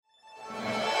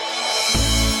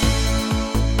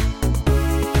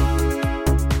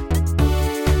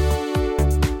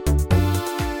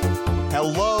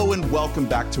welcome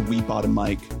back to We Bought a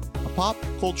Mic, a pop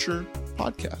culture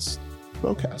podcast,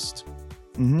 Bocast.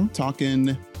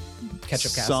 Talking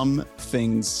Ketchup cast. some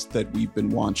things that we've been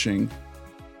watching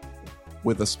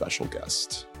with a special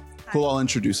guest, who I'll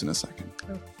introduce in a second.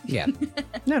 Yeah.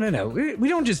 No. We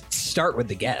don't just start with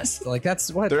the guest. Like,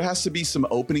 that's what. There has to be some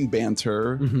opening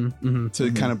banter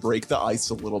to kind of break the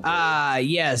ice a little bit.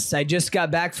 Yes. I just got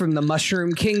back from the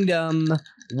Mushroom Kingdom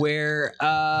where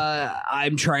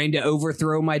I'm trying to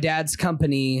overthrow my dad's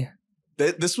company.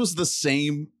 This was the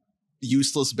same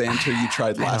useless banter you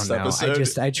tried last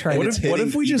episode. I tried. What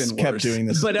if we just kept doing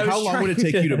this? But how long would it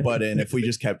take you to butt in if we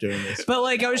just kept doing this? But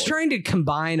like, I was trying to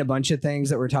combine a bunch of things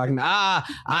that we're talking about.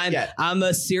 I'm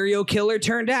a serial killer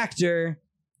turned actor.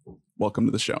 Welcome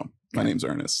to the show. My name's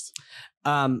Ernest.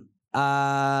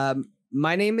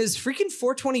 My name is freaking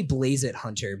 420 Blaze It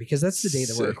Hunter, because that's the day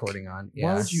that we're recording on.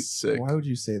 Yeah. Why would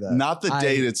you say that? Not the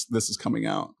day this is coming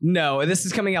out. No, this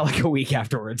is coming out like a week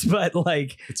afterwards. But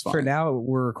like, It's fine. for now,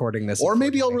 we're recording this. Or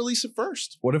maybe I'll release it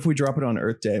first. What if we drop it on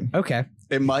Earth Day? Okay.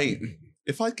 It might,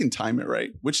 if I can time it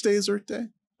right. Which day is Earth Day?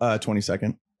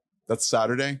 22nd. That's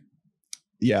Saturday.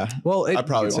 Yeah. Well, I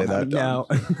probably won't have it done.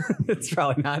 No, it's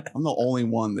probably not. I'm the only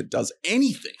one that does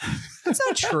anything. That's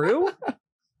not true.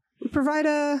 We provide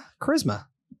a charisma.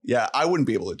 Yeah, I wouldn't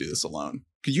be able to do this alone.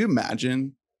 Could you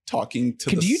imagine talking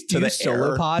to Could you to do the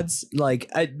solo air? pods?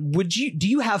 Like, would you? Do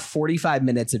you have 45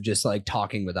 minutes of just like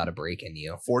talking without a break in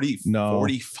you?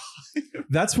 45.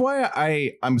 That's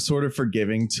why I'm sort of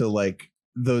forgiving to like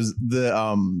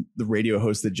the radio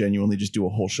hosts that genuinely just do a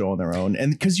whole show on their own,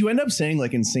 and because you end up saying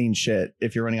like insane shit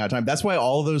if you're running out of time. That's why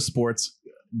all of those sports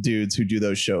dudes who do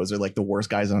those shows are like the worst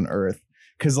guys on earth,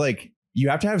 because like you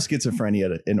have to have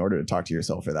schizophrenia in order to talk to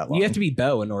yourself for that long. You have to be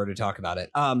Bo in order to talk about it.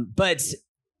 But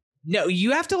no,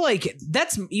 you have to like,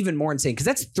 that's even more insane, because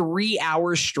that's 3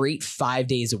 hours straight, 5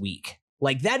 days a week.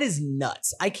 Like, that is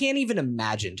nuts. I can't even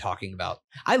imagine talking about.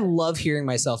 I love hearing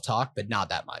myself talk, but not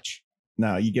that much.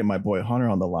 Now you get my boy Hunter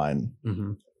on the line.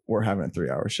 We're having a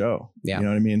 3-hour show. Yeah. You know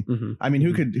what I mean? I mean,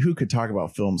 who could talk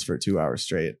about films for 2 hours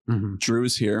straight?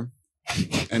 Drew's here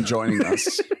and joining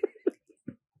us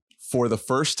for the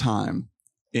first time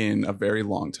in a very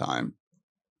long time.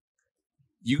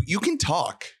 You can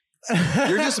talk.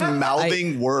 You're just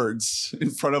mouthing words in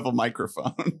front of a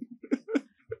microphone.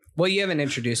 Well, you haven't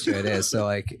introduced who it is, so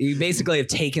like, you basically have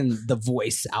taken the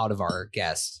voice out of our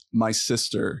guest. My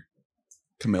sister,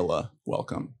 Camila,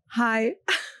 welcome. Hi.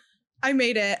 I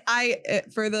made it.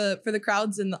 For the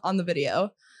crowds on the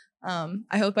video.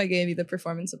 I hope I gave you the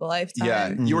performance of a lifetime.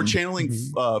 Yeah, you were channeling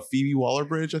Phoebe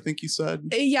Waller-Bridge, I think you said.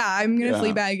 Yeah, I'm gonna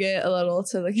fleabag it a little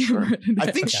to the camera.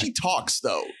 I think she talks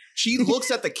though. She looks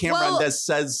at the camera and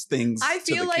says things. I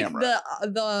feel like camera.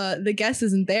 the guest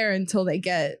isn't there until they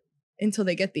get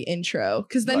the intro,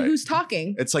 because then who's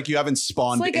talking? It's like you haven't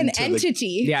spawned. It's like an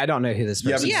entity. Yeah, I don't know who this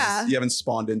person is. You haven't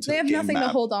spawned into. They have the game nothing map. to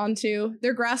hold on to.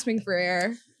 They're grasping for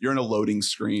air. You're in a loading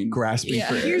screen. Grasping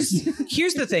for air.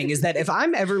 Here's the thing, is that if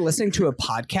I'm ever listening to a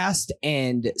podcast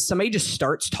and somebody just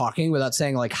starts talking without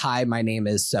saying like, hi, my name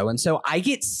is so-and-so, I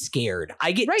get scared.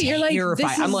 I get terrified. You're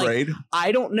like, I'm like,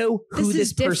 I don't know who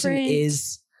this person different.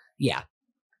 is. Yeah.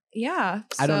 Yeah.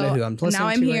 I don't know who I'm listening to. Now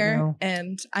I'm here right now.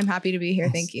 and I'm happy to be here.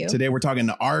 Thank you. Today we're talking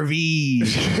to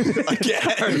RV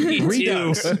Again.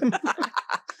 Redux.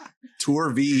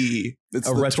 Tour V. It's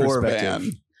A the tour retrospective.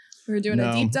 van. We're doing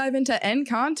a deep dive into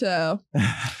Encanto.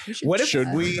 What if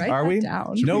should we? Are we?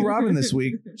 Down. No Robin this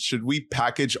week. Should we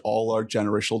package all our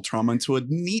generational trauma into a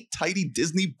neat, tidy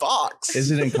Disney box?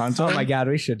 Is it Encanto? Oh my God,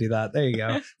 we should do that. There you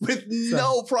go. With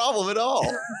no problem at all.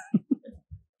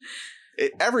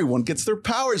 Everyone gets their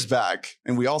powers back,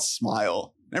 and we all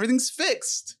smile. Everything's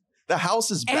fixed. The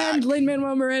house is back. And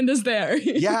Lin-Manuel Miranda's there.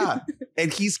 Yeah,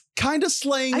 and he's kind of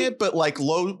slaying it, but like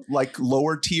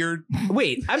lower tiered.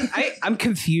 Wait, I'm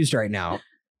confused right now.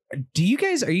 Are you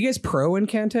guys pro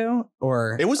Encanto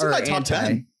or It was in my top anti?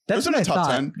 10. That's what I top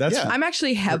thought. 10. That's yeah. I'm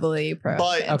actually heavily pro.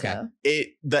 But Encanto.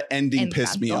 The ending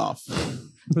pissed me Encanto. off.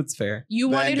 That's fair. You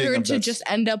The wanted ending her of to this- just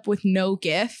end up with no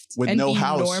gift With and no be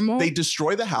house. normal. They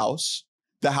destroy the house.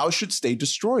 The house should stay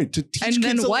destroyed to teach and kids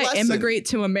then a what? lesson. Immigrate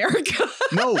to America.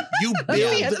 No, you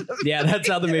build. Yeah, that's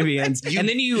how the movie ends. And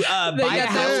then you buy a get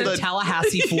house the- in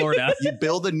Tallahassee, Florida. You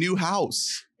build a new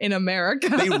house. In America.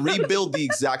 They rebuild the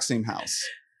exact same house.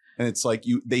 And it's like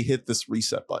they hit this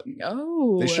reset button.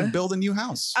 Oh. They should build a new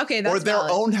house. Okay, that's or their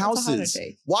valid. own That's a hotter houses.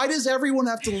 take. Why does everyone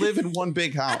have to live in one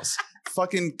big house?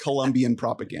 fucking Colombian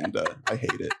propaganda. I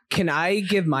hate it. Can I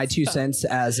give my 2 cents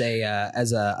as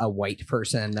a white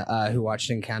person who watched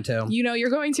Encanto? You know, you're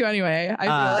going to anyway.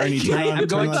 I feel like. I'm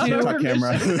going turn on to- the TikTok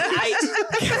camera.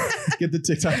 Get the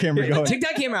TikTok camera going.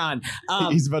 TikTok camera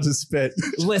on. He's about to spit.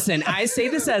 Listen, I say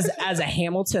this as a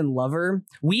Hamilton lover.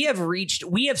 We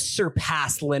have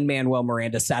surpassed Lin-Manuel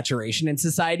Miranda's saturation in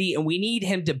society, and we need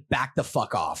him to back the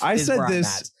fuck off. I is said where I'm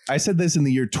this. at. I said this in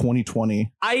the year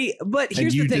 2020. But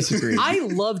here's you the thing. disagreed. I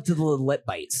loved the lip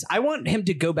bites. I want him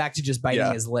to go back to just biting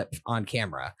Yeah. his lip on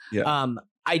camera. Yeah.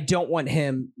 I don't want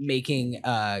him making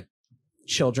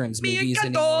children's Me movies Encanto.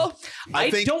 anymore. I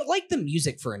I think- don't like the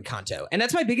music for Encanto. And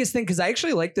that's my biggest thing, because I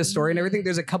actually like the story and everything.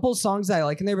 There's a couple songs that I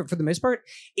like in there, but for the most part,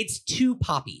 it's too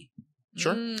poppy.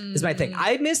 Sure. Is my thing.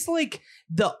 I miss like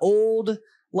the old,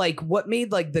 like what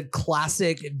made like the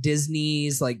classic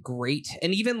Disney's like great,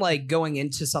 and even like going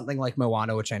into something like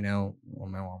Moana, which I know, well,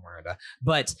 Moana,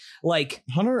 but like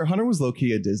Hunter was low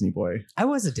key a Disney boy. I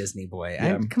was a Disney boy.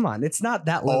 Yeah. Come on, it's not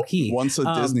that low key. Once a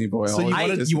Disney boy. So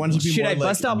always you wanted to be Should more I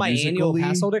bust like out my annual musically-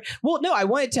 pass holder? Well, no, I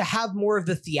wanted to have more of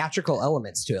the theatrical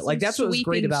elements to it. Like that's what was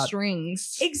great Sweeping about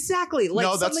strings. exactly like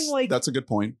no, something like that's a good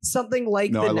point. something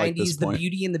like No, the I like this 90s, the point.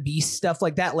 Beauty and the Beast stuff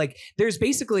like that. Like there's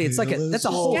basically it's like that's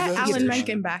a whole Get Get Alan edition.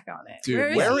 Menken back on it. Dude,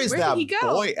 Where where he? is Where that did he go?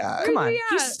 boy at? come on, Yeah.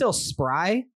 he's still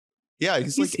spry. Yeah,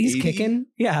 he's He's, like he's 80. kicking.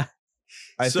 Yeah.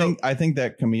 I think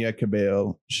that Camila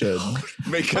Cabello should.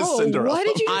 Make a Oh, Cinderella. what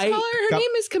did you just I- call her? Her Ca-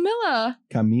 name is Camilla.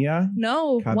 Camila?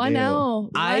 No, Cabello. one L.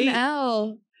 One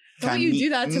L. Don't you do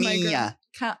that to my girl.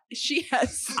 Camilla. She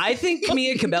has. I think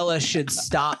Camila Cabello should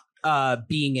stop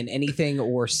being in anything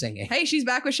or singing. Hey, she's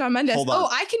back with Shawn Mendes. Hold on. Oh,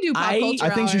 I can do pop I culture. I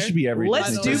think she hour. should be every. Let's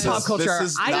Disney do This princess. pop is- culture.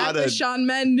 this is I not With a- Shawn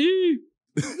Mendes.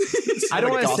 I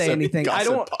don't wanna say anything. I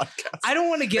don't- Podcast. I don't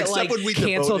want to get Except like when we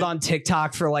canceled devoted- on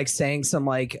TikTok for like saying some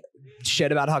like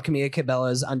shit about how Camila Cabello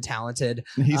is untalented.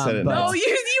 He said it. but- now. No,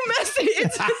 you messed it.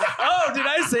 It's, Oh, did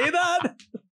I say that?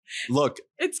 Look,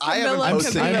 it's I haven't Camilla.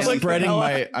 posted-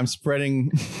 Camilla. I'm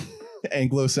spreading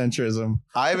Anglocentrism.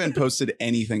 I haven't posted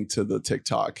anything to the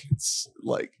TikTok. It's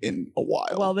like in a while.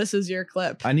 Well, this is your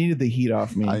clip. I needed the heat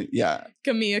off me. Yeah.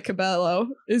 Camilla Cabello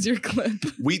is your clip.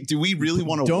 Do we really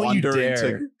want to Don't you wander dare.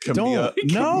 into Camilla?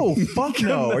 Don't. No. Fuck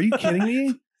no. Are you kidding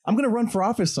me? I'm gonna run for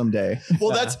office someday.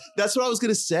 Well, that's what I was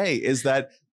gonna say. Is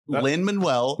that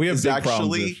Lin-Manuel We have is big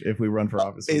problems actually if we run for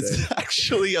office someday. is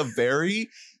actually a very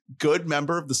good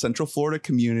member of the Central Florida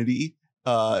community.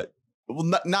 Well,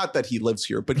 not that he lives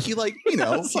here, but he he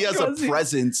has a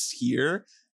presence here.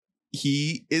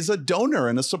 He is a donor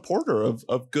and a supporter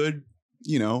of good,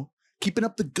 keeping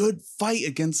up the good fight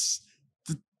against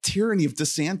the tyranny of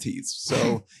DeSantis.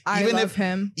 So I even love if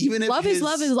him. even if Love is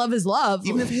love is love is love.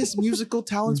 even if his musical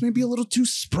talents may be a little too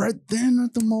spread thin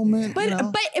at the moment,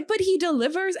 but he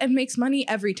delivers and makes money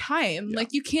every time. Yeah. Like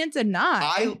you can't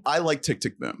deny. I like Tick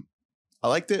Tick Boom. I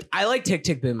liked it. I like Tick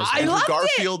Tick Boom. As well. I Andrew loved it.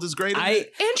 Garfield is great. In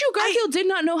it. Andrew Garfield did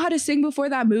not know how to sing before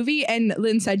that movie, and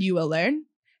Lynn said, "You will learn,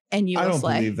 and you I will don't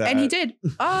slay." believe that. And he did.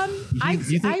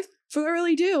 I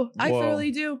thoroughly do. I Whoa. thoroughly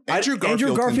do. Andrew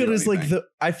Garfield can do is like anything.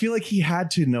 I feel like he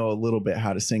had to know a little bit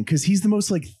how to sing because he's the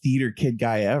most like theater kid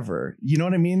guy ever. You know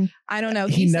what I mean? I don't know.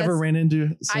 He never says, ran into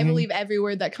I singing. believe every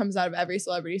word that comes out of every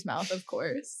celebrity's mouth, of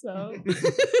course. So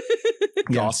Yeah.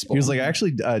 gospel. He was like, I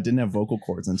actually didn't have vocal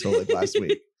cords until like last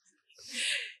week.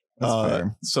 That's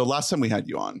fair. So last time we had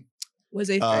you on was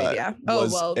eighth grade, yeah. Oh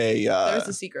was well, a there's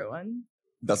a secret one.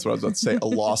 that's what I was about to say, a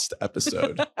lost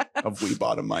episode of We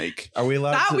Bought a Mic. Are we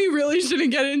allowed That to? we really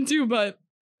shouldn't get into, but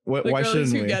the why girl shouldn't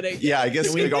is who we? get it. Yeah, I guess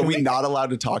Can we- are we not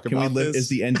allowed to talk Can we about live? this? Is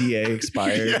the NDA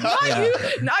expired? Yeah.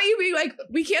 Not you being like,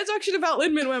 we can't talk shit about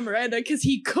Lin-Manuel Miranda because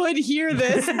he could hear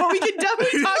this, but we can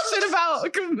definitely talk shit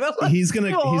about Camilla. He's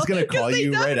gonna call 'Cause they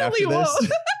you right after definitely this.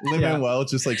 won't. Lin-Manuel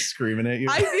just like screaming at you.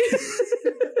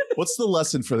 What's the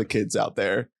lesson for the kids out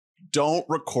there? Don't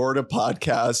record a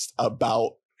podcast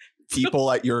about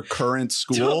people at your current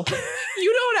school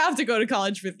You don't have to go to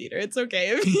college for theater. It's okay.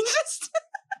 If you just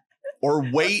or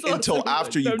wait That's until also-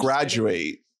 after no, you I'm just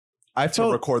graduate I to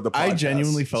felt record the podcast. I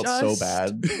genuinely felt so Just-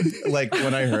 bad, like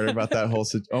when I heard about that whole.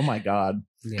 Oh my god!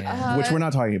 Yeah. Which we're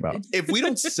not talking about. If we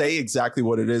don't say exactly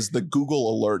what it is, the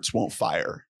Google alerts won't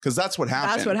fire because that's what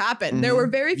happened. that's what happened. There were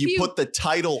very You few. put the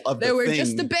title of there the were thing.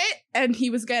 just a bit, and he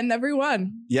was getting every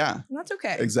one. Yeah, And that's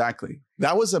okay. exactly.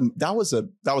 That was on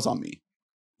me.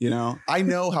 I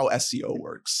know how SEO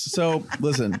works. So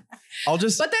listen, I'll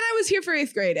just. But then I was here for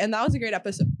eighth grade, and that was a great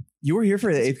episode. You were here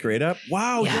for the 8th grade up.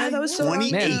 Wow, Yeah, that was so long ago.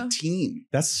 2018,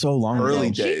 that's so long ago. early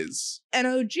OG. days. And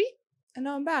OG, and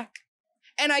now I'm back.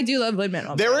 And I do love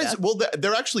Lin-Manuel.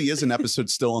 There actually is an episode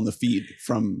still on the feed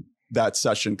from that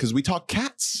session because we talk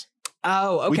cats.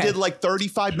 Oh, okay. We did like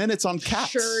 35 minutes on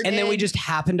cats. Sure. And then we did. just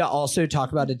happened to also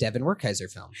talk about a Devin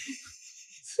Werkheiser film.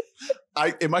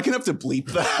 Am I gonna have to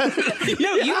bleep that?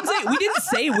 No, you can say we didn't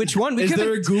say which one. We Is could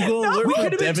there a Google alert we for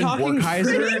could have been Devin talking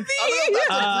Werkheiser? I'm about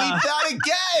to bleep that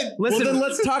again. Well, Listen, then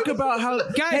let's talk about how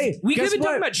guys, hey, we could guess have been what?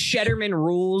 talking about Shedderman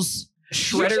rules.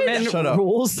 Shut Shredderman up.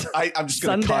 rules. I'm just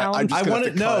gonna Sundown. cut. I'm just I gonna want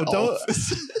have to to no, cut don't. all of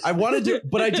this. I wanted to,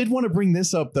 but I did want to bring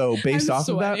this up though, based I'm off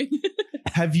sweating. of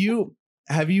that. Have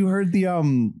you heard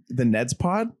the Ned's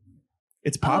pod?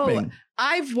 It's popping.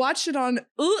 I've watched it on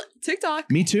TikTok.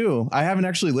 Me too. I haven't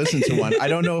actually listened to one. I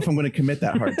don't know if I'm going to commit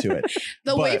that hard to it.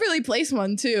 The but- Waverly Place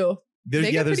one too.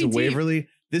 They get There's a pretty deep. Waverly.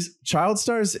 This Child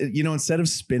Stars, instead of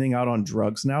spinning out on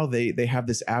drugs now, they have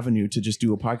this avenue to just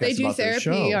do a podcast They do about their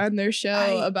therapy show. on their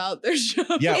show about their show.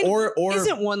 Yeah, And or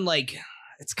isn't one like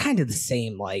it's kind of the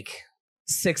same, like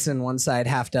 6 on one side,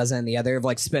 half dozen the other, of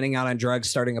like spinning out on drugs,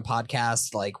 starting a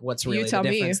podcast. Like, what's You really the tell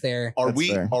me. difference there? Are That's we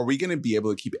fair. gonna be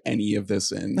able to keep any of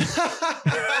this in?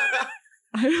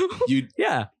 I don't- You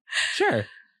Yeah, sure.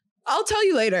 I'll tell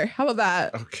you later. How about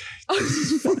that? okay?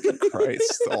 Jesus fucking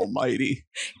Christ Almighty!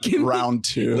 Give me- Round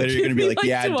 2. later you're going to be Give me, like, like,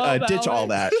 yeah, 12 ditch all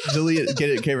that. Delete it,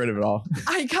 get rid of it all.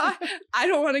 I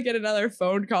don't want to get another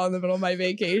phone call in the middle of my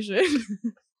vacation.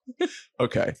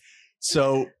 Okay,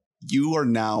 so you are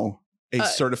now a Uh,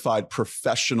 certified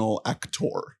professional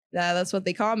actor. Yeah, that's what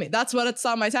they call me. That's what it's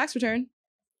on my tax return.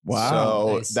 Wow.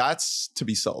 So Nice. that's to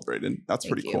be celebrated. That's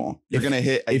Thank pretty you. cool. You're If- gonna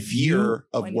hit a if you- year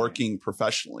of 1 year. working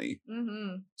professionally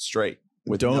Mm-hmm. straight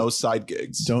with Don't- no side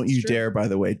gigs. Don't you It's true. dare, by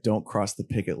the way, don't cross the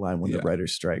picket line when the Yeah.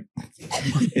 writers strike.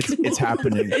 It's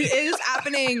happening. It is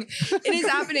happening. It is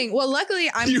happening. Well,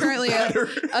 luckily, I'm You currently better,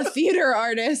 a theater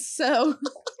artist, so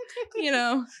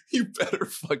you better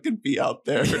fucking be out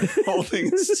there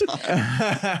holding a sign.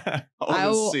 I I wanna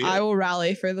will. see I it. will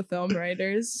rally for the film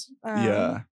writers.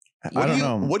 Yeah. I don't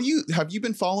know. What do you have you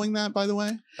been following that, by the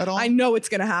way, at all? I know it's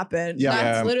gonna happen. Yeah.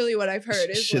 That's Yeah. literally what I've heard.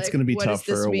 Is Shit's like, gonna be what tough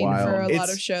does this for a mean while. for a lot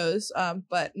It's- of shows,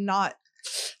 but not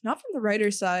from the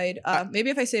writer's side. Maybe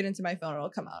if I say it into my phone, it'll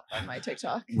come out on my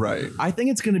TikTok. Right. I think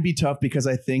it's going to be tough because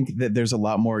I think that there's a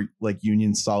lot more like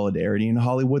union solidarity in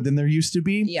Hollywood than there used to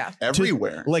be. Yeah.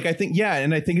 Everywhere. Like I think, yeah,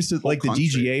 and I think it's just, Whole like the country.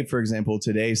 DGA, for example,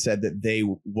 today said that they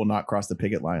will not cross the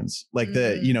picket lines, like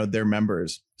Mm. their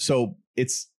members. So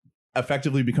it's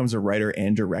effectively becomes a writer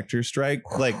and director strike.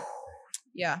 Like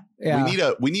Yeah. Yeah.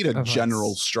 We need a Oh,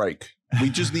 general it's- strike. We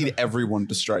just need everyone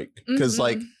to strike. Because Mhm.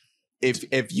 like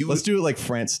if you let's do it like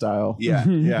France style. yeah.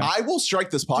 Yeah. I will strike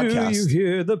this Do podcast. you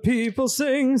hear the people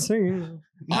singing?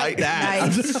 I- that.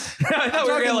 Nice. I thought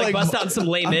we were gonna like bust out some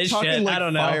lame I'm ish talking shit. like I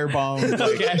don't know. firebomb, like,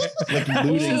 Okay. like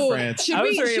looting Ooh, France. Should I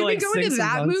was we, ready to, should we like, go sing into some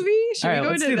that songs. movie? Should All we right, go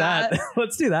let's into do that.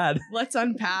 Let's do that. Let's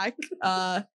unpack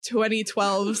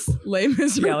 2012's Les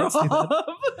Miserables. Yeah, let's do that.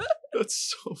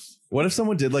 That's so What if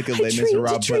someone did like a I Les dreamed a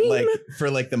Miserables, but dream. like for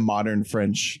like the modern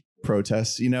French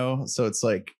protests, So it's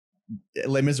like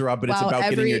Les Miserables, but it's Wow, about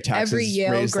getting your taxes every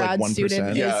Yale raised grad like 1%.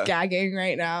 student Yeah. is gagging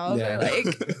right now. Yeah. They're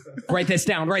like, Write this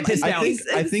down. Write this down.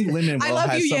 I think Lin-Manuel I love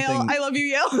has you, Yale. something. I love you,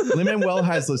 Yale. Lin-Manuel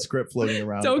has the script floating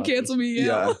around. Don't about cancel me,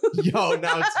 Yale. yeah. Yo,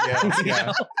 now it's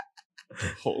yeah.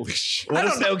 Holy shit. I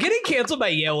don't know. Getting canceled by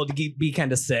Yale would be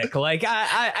kind of sick. Like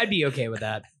I'd be okay with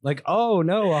that. Like, oh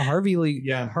no, a Harvey Lee,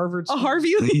 Yeah. Harvard, A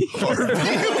Harvey Lee.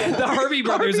 the Harvey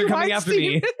brothers Harvey are coming after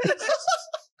me.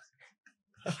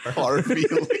 Harvey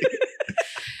Lee.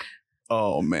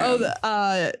 Oh man.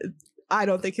 I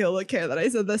don't think he'll care that I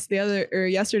said this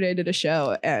yesterday. I did a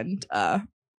show and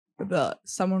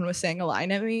someone was saying a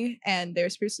line at me and they were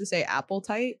supposed to say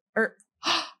appetite or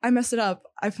I messed it up.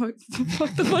 I fucked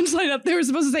the punchline up. They were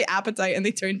supposed to say appetite and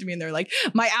they turned to me and they were like,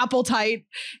 my appetite.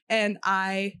 And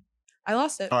I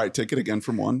lost it. All right, take it again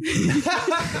from one.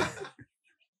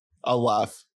 I'll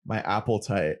laugh. My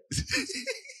appetite.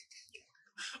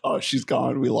 Oh, she's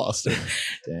gone. We lost her.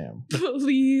 Damn.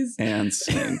 Please. And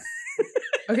scene.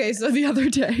 Okay, so the other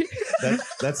day.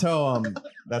 That's how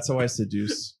I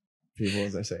seduce people,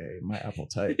 as I say, hey, my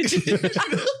appetite.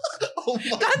 Oh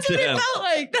my That's what Damn. it felt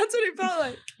like. That's what it felt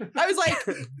like. I was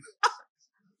like,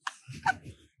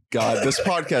 God, this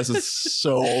podcast is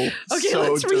so okay, so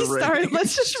let's restart. deranged.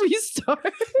 Let's just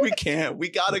restart. We can't. We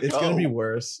gotta go. It's gonna be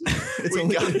worse. It's We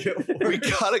only gotta- gonna get worse. We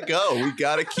gotta go. We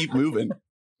gotta keep moving.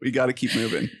 We gotta keep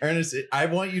moving. Ernest, I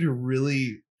want you to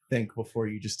really think before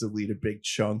you just delete a big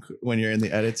chunk when you're in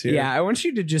the edits here. Yeah, I want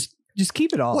you to just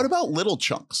keep it all. What about little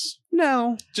chunks?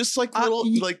 No. Just like little,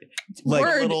 like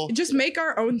Word. little. Just make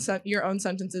our own your own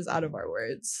sentences out of our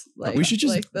words. Like we should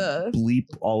just like the bleep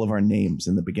all of our names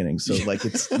in the beginning, so like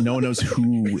it's no one knows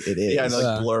who it is. Yeah, and like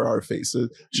Yeah. blur our faces.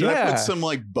 Should I Yeah. put some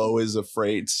like Beau is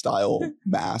Afraid style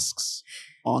masks?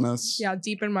 on us. Yeah,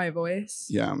 deep in my voice.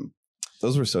 Yeah.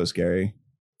 Those were so scary.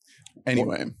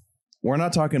 Anyway, We're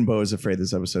not talking Bo is Afraid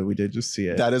this episode. We did just see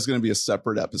it. that is going to be a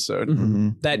separate episode.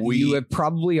 Mhm. That you have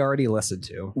probably already listened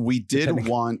to. We did Depending-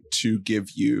 want to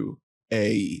give you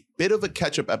a bit of a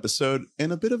catch-up episode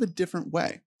in a bit of a different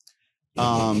way.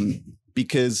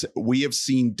 Because we have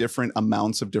seen different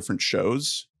amounts of different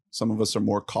shows. Some of us are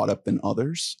more caught up than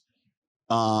others.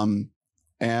 And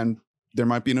there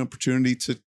might be an opportunity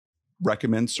to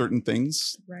recommend certain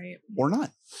things Right. or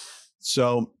not.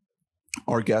 So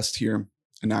our guest here,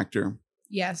 an actor,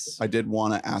 Yes. I did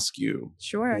want to ask you,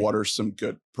 Sure. what are some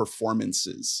good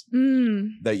performances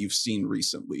that you've seen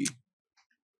recently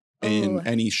in Oh.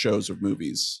 any shows or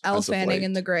movies? Elle as of Fanning late?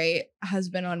 in The Great has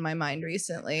been on my mind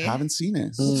recently. Haven't seen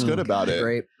it. What's good about it?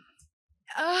 Great.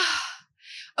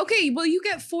 Okay, well, you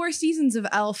get 4 seasons of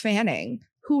Elle Fanning,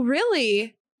 who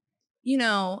really,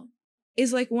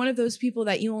 is like one of those people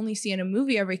that you only see in a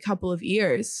movie every couple of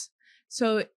years.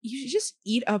 So you should just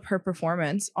eat up her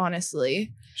performance,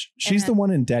 honestly. She's the one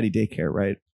in Daddy Daycare,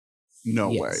 right?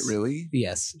 No Yes. way, really?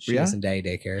 Yes, she Yeah? is in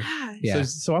daycare. Yeah. Yeah.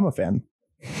 So I'm a fan.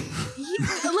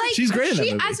 Like, She's great in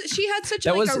that movie. She had such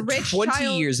That like was a rich 20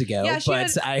 child. years ago, Yeah, but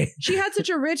she had such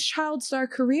a rich child star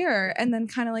career and then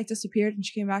kind of like disappeared and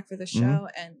she came back for the show Mhm.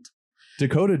 and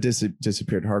Dakota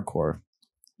disappeared hardcore,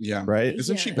 Yeah. right?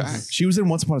 Isn't she Yes. back? She was in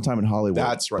Once Upon a Time in Hollywood.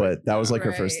 That's right. But that was like her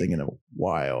Right. first thing in a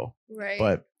while. right.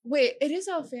 But Wait, it is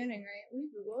Elle Fanning, right? Will you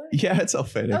Google it? yeah, it's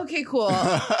Elfada. Okay, cool.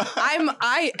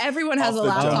 Everyone has Off a the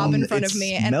laptop dome. in front of It's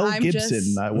me and Mel I'm Gibson.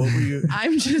 just What were you?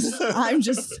 I'm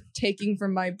just taking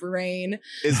from my brain.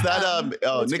 Is that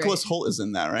That's Nicholas great. Holt is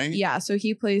in that, right? Yeah, so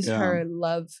he plays Yeah. her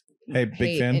love Hey, big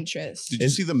hate fan. interest. Did you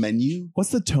see the menu?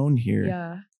 What's the tone here?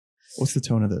 Yeah. What's the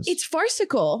tone of this? It's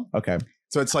farcical. Okay.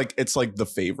 So it's like The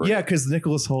Favorite. Yeah, because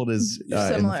Nicholas Holt is in the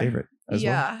Similar. favorite as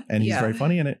well. Yeah, And he's yeah. very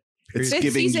funny in it. It's Fifth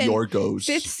giving season- Yorgos.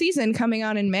 5th season coming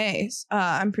out in May.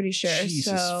 I'm pretty sure. Jesus,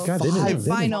 So God, they've been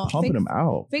final. pumping him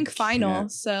out. Think final. Yeah.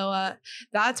 So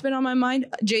that's been on my mind.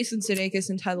 Jason Sudeikis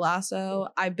and Ted Lasso.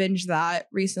 I binged that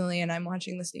recently, and I'm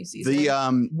watching this new season.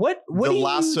 The what the do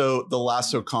you-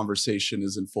 lasso conversation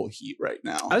is in full heat right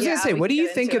now. I was Yeah, gonna say, we what do can you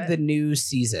get think into of the new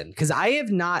season? Because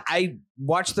I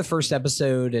watched the first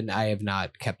episode and I have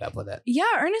not kept up with it. Yeah,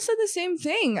 Ernest said the same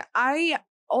thing. I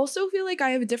also feel like I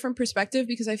have a different perspective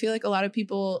because I feel like a lot of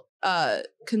people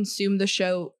consume the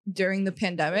show during the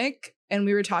pandemic, and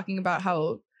we were talking about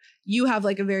how you have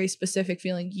like a very specific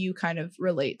feeling you kind of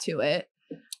relate to it.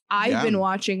 I've Yeah. been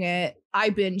watching it. I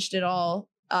binged it all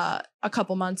a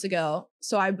couple months ago,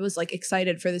 so I was like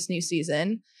excited for this new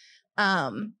season.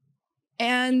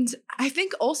 And I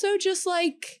think also just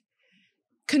like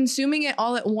consuming it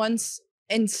all at once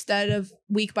instead of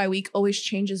week by week always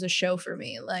changes a show for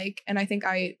me. Like, and I think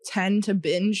I tend to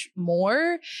binge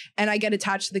more and I get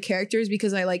attached to the characters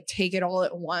because I like take it all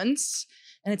at once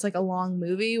and it's like a long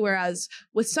movie. Whereas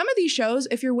with some of these shows,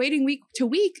 if you're waiting week to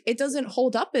week, it doesn't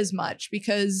hold up as much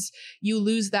because you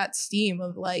lose that steam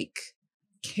of like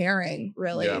caring,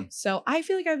 really. Yeah. So I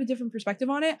feel like I have a different perspective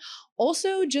on it.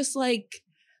 Also, just like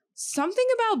something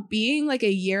about being like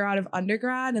a year out of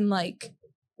undergrad and like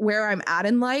where I'm at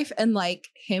in life and like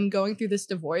him going through this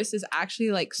divorce is actually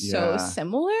like so Yeah.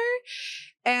 similar.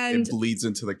 And It bleeds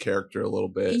into the character a little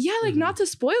bit. yeah, like not to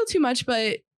spoil too much,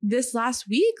 but this last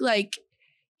week, like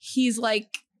he's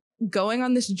like going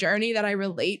on this journey that I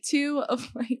relate to of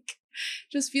like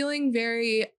just feeling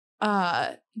very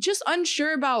just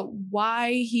unsure about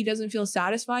why he doesn't feel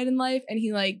satisfied in life. And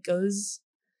he like goes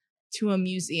to a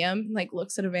museum, like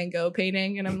looks at a Van Gogh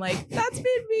painting, and I'm like, that's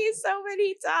been me so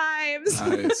many times.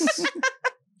 Nice.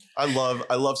 I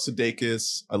love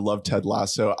Sudeikis. I love Ted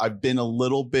Lasso. I've been a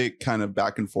little bit kind of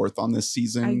back and forth on this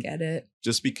season. I get it.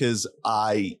 Just because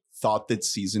I thought that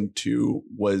season 2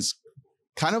 was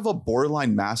kind of a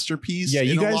borderline masterpiece Yeah,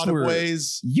 you in a guys lot were- of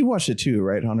ways. You watched it too,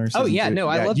 right, Hunter? Oh, Season yeah, two? no,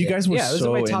 I loved you it. guys were Yeah, it was in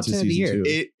so my top into 10 of the season year.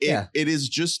 2. Yeah.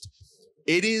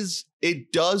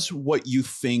 It does what you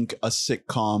think a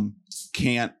sitcom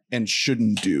can't and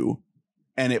shouldn't do,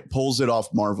 and it pulls it off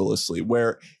marvelously.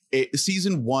 Where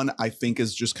season 1, I think,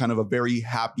 is just kind of a very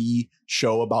happy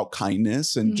show about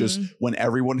kindness and just when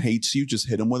everyone hates you, just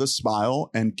hit them with a smile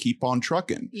and keep on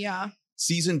trucking. Yeah.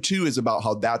 Season 2 is about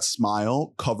how that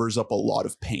smile covers up a lot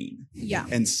of pain Yeah.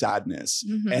 and sadness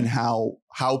Mhm. and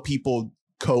how people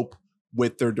cope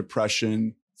with their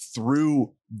depression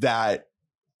through that,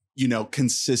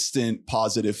 consistent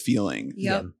positive feeling.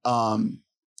 Yep.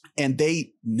 And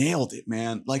they nailed it,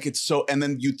 man. Like it's so, and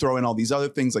then you throw in all these other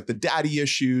things like the daddy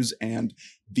issues and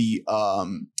the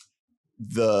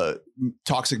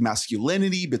toxic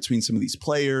masculinity between some of these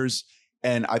players.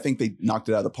 And I think they knocked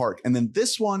it out of the park. And then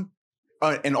this one,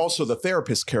 and also the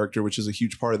therapist character, which is a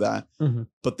huge part of that. Mhm.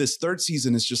 But this third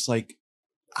season is just like,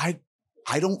 I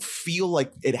don't feel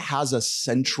like it has a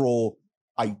central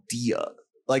idea.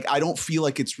 Like, I don't feel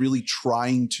like it's really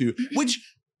trying to, which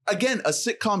again, a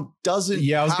sitcom doesn't.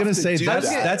 Yeah, I was have gonna to say do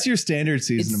that's your standard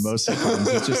season of most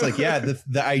sitcoms. It's just like, yeah,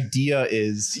 the idea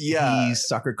is he's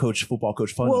soccer coach, football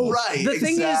coach, funny. Well, right. the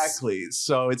thing is- exactly.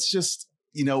 So it's just,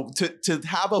 to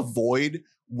have a void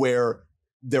where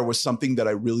there was something that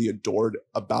I really adored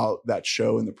about that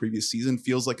show in the previous season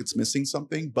feels like it's missing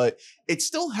something, but it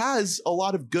still has a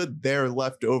lot of good there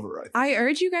left over. I think. I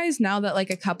urge you guys now that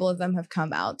like a couple of them have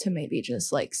come out to maybe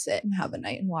just like sit and have a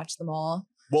night and watch them all.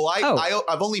 Well,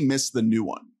 I've only missed the new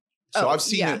one, so I've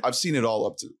seen it. I've seen it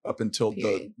all up until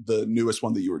the newest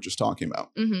one that you were just talking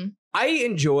about. Mm-hmm.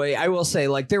 I will say,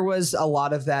 like, there was a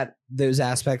lot of those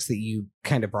aspects that you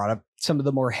kind of brought up. Some of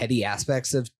the more heady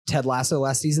aspects of Ted Lasso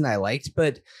last season I liked,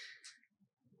 but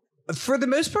for the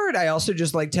most part, I also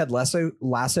just like Ted Lasso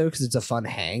because it's a fun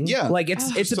hang. Yeah. Like it's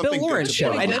a Bill Something good Lawrence to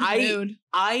show. put And on.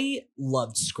 I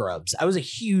loved Scrubs. I was a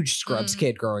huge Scrubs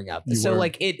kid growing up. You So were.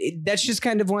 like that's just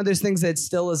kind of one of those things that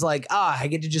still is like, I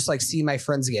get to just like see my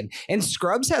friends again. And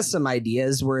Scrubs has some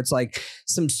ideas where it's like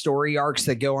some story arcs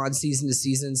that go on season to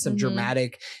season, some Mhm.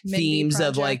 dramatic Mindy themes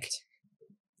of like, Project.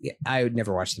 yeah, I would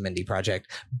never watch the Mindy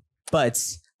Project, but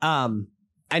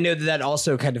I know that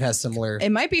also kind of has similar. It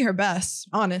might be her best,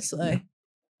 honestly.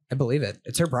 I believe it.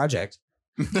 It's her project.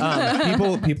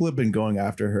 People have been going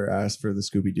after her ass for the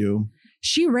Scooby Doo.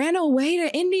 She ran away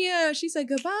to India. She said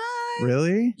goodbye.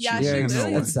 Really? Yeah, Yeah, she I know.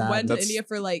 literally That's sad. went to That's- India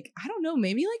for like, I don't know,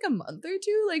 maybe like a month or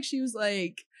two. Like she was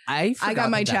like, I I got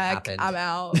my that check. happened. I'm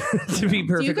out. To be Do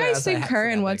perfect. you guys think her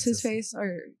and what's his face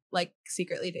are like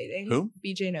secretly dating? Who?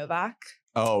 BJ Novak.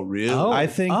 Oh, really? Oh. I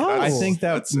think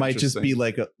that That's might just be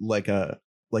interesting.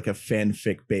 like a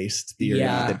fanfic based theory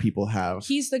Yeah. that people have.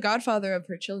 He's the godfather of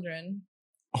her children.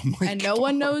 Oh my And no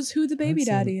one knows who the baby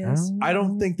daddy is. I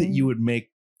don't think that you would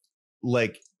make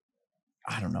like,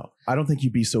 I don't know. I don't think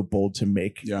you'd be so bold to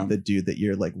make the dude that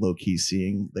you're like low key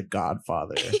seeing the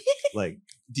Godfather. Like,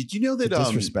 Did you know that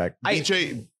disrespect.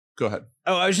 BJ? Go ahead.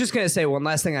 Oh, I was just gonna say one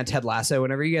last thing on Ted Lasso.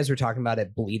 Whenever you guys were talking about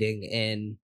it bleeding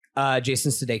in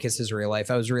Jason Sudeikis' real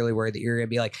life, I was really worried that you're gonna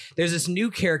be like, there's this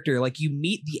new character, like you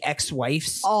meet the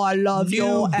ex-wife's Oh, I love new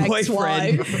your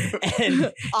boyfriend, ex-wife.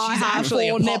 and I she's have actually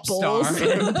a 4 pop star.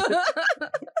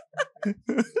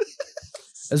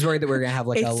 I was worried that we were gonna have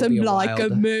like it's Olivia like a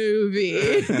Wilde. movie.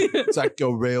 It's like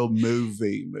a real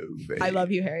movie. I love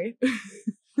you, Harry.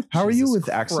 How are you Jesus with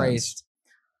accents? Christ.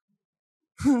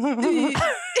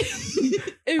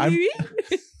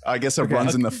 I guess it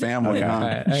runs in the family,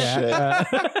 huh? Shit.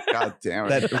 God damn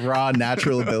it. That raw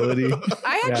natural ability.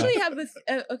 I actually have this.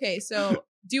 Okay, so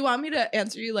do you want me to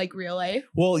answer you like real life?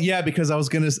 Well, yeah, because I was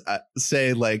gonna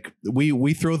say like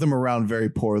we throw them around very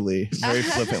poorly, very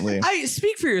flippantly. I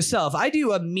speak for yourself. I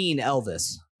do a mean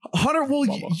Elvis. Hunter, well,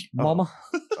 Mama.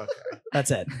 Okay.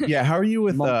 That's it. yeah. How are you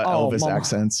with Elvis Mama.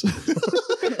 accents?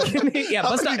 Yeah,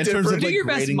 bust out. In terms of Do like your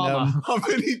best, grading mama. them? How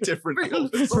many different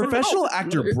Professional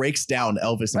actor breaks down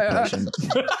Elvis impression.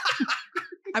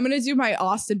 I'm gonna do my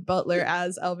Austin Butler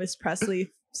as Elvis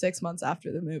Presley 6 months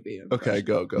after the movie. Okay,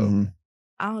 go. Mhm.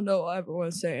 I don't know what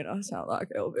everyone's saying. I sound like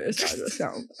Elvis. I just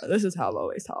sound. This is how I've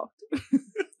always talked.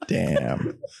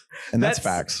 Damn, and that's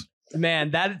facts.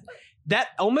 Man, that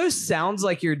almost sounds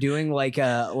like you're doing like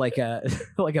a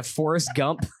Forrest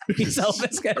Gump meets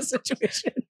Elvis kind of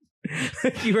situation.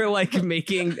 You were like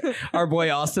making our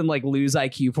boy Austin like lose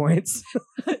IQ points.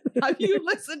 Have you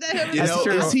listened to him? You know,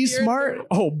 Is he smart?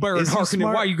 Oh, Baron Is he Harkonnen,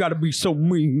 smart? why you gotta be so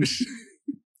mean?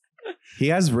 He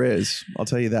has Riz. I'll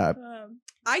tell you that.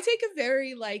 I take a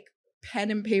very like pen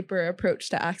and paper approach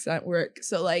to accent work.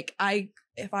 So like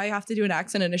if I have to do an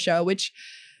accent in a show, which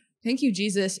thank you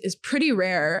Jesus is pretty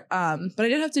rare, but I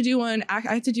did have to do one. I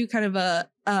had to do kind of a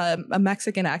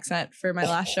Mexican accent for my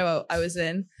last show I was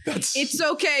in. It's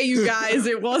okay, you guys.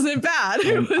 It wasn't bad.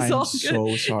 It was I'm all so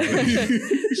good. sorry.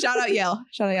 Shout out Yale.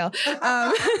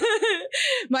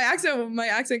 My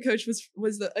accent coach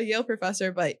was a Yale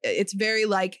professor, but it's very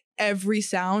like every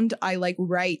sound I like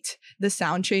write the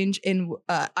sound change in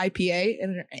IPA,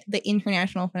 in the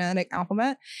International Phonetic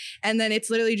Alphabet, and then it's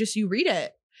literally just you read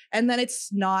it. And then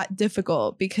it's not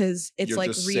difficult because it's You're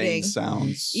like just reading saying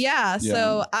sounds. Yeah.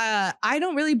 So I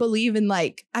don't really believe in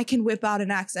like I can whip out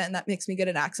an accent and that makes me good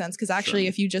at accents. Because actually, Sure.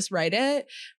 if you just write it,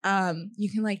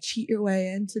 you can like cheat your way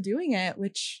into doing it,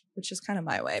 which which is kind of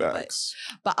my way. Facts.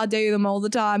 But I do them all the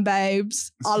time,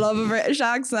 babes. I love a British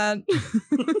accent.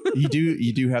 You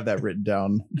do have that written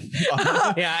down.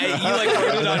 Yeah, you like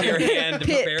wrote it on your hand.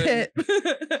 Pit.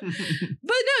 But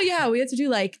no, yeah, we had to do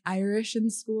like Irish in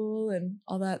school and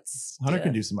all that. Hunter Yeah.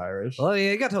 can do some Irish. Well,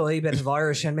 you got a little bit of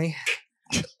Irish in me.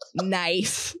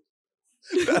 Nice.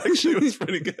 That actually was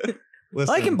pretty good.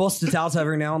 Listen, I can bust it out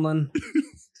every now and then.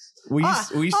 we used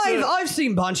to, I've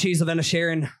seen bunchies of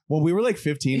Inisharan. when we were like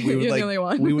 15, we would You're like the only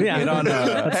one. we would Yeah. get on.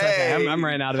 That's okay. I'm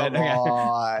running out of it. Come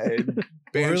Okay. on.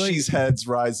 Banshees heads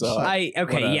rise up. Yeah,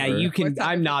 Whatever. you can. We're talking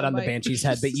I'm not about on the Mike. Banshee's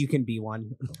head, but you can be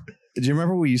one. Do you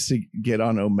remember we used to get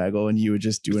on Omegle and you would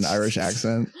just do an Irish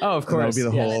accent? Oh, of And that would course. be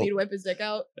the yeah. And then whole. he'd whip his dick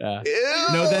out. Yeah. Ew.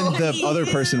 No, then the other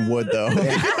person would though,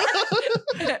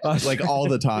 like all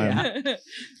the time. Yeah.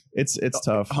 It's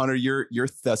tough. Hunter, your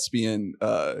thespian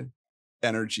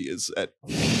energy is at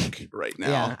peak right now.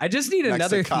 Yeah, I just need Next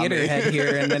another to theater Kami. head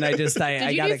here, and then I Did you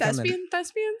got do to come in.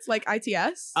 thespians like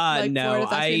ITS? Like No, Florida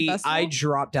Thespian I Festival?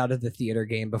 dropped out of the theater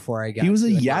game before I got. He was to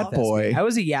a the yat thespian. boy. I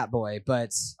was a yat boy,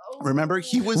 but Remember,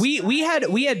 he was. we had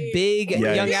big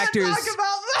Yeah. young We actors. Talk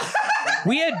about that.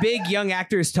 We had big young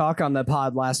actors talk on the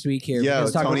pod last week here. Yeah, We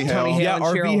was talking Tony about Tony Hale. Hale Yeah, and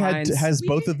RV Cheryl Hines. has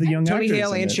both of the young Tony actors.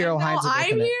 Hale in and it. Cheryl No, Hines. are both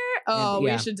I'm in it. here. Oh, And,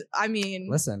 yeah. we should. I mean,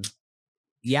 Listen,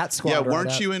 Yat Squad. Yeah, wrote weren't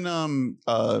it up. you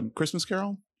in Christmas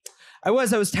Carol? I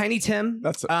was Tiny Tim.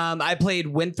 That's I played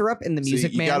Winthrop in the See,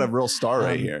 Music you Man. got a real star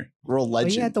right Um, here, real We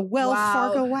legend. had the Wells Wow.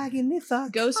 Fargo wagon.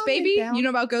 Ghost Baby. You know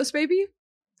about Ghost Baby?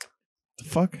 The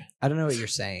fuck? I don't know what you're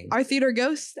saying. Our theater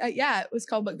ghost. Yeah, it was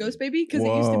called Ghost Baby because it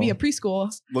used to be a Whoa.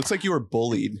 preschool. Looks like you were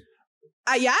bullied.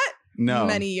 Yeah, No,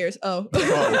 many years. Oh,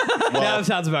 That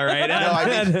sounds about right. No,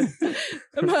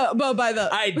 I but by the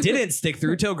I didn't stick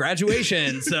through till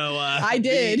graduation, so I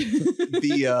did.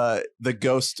 the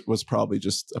ghost was probably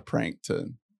just a prank to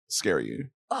scare you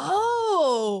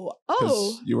Oh,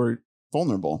 because you were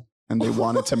vulnerable and they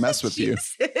wanted to mess with you.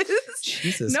 Jesus.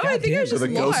 Jesus. No, I think it was With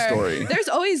just a ghost lore. story. There's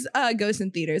always ghosts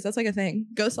in theaters. That's like a thing.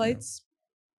 Ghost lights.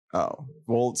 Oh,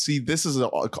 well, see, this is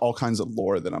all kinds of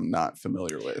lore that I'm not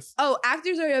familiar with. Oh,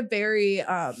 actors are a very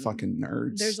Fucking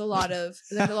nerds. There's a lot of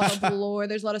lore.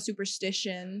 There's a lot of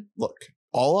superstition. Look,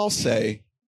 all I'll say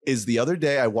is the other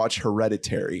day I watched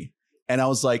Hereditary and I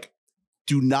was like,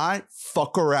 do not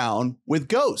fuck around with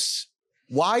ghosts.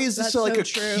 Why is this That's like so a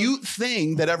true. cute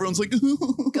thing that everyone's like,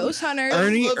 Ghost hunters.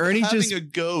 Ernie having just- a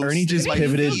ghost Ernie in just my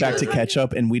pivoted back to theater.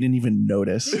 ketchup and we didn't even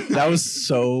notice. That was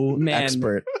so Man.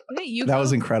 expert. Didn't you That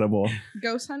was go incredible.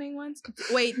 ghost hunting once?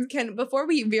 Wait, before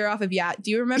we veer off of Yat,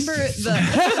 do you remember the?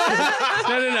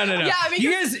 No. Yeah, because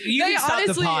you guys, you they can stop the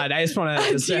honestly- pod. I just want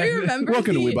to Do say. you remember?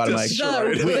 Welcome to the, We Bought a Mic.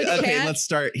 Destroyed. the Okay, chant? let's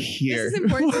start here. This is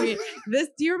important to me.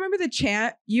 Do you remember the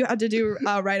chant you had to do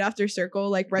right after Circle,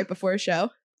 like right before a show?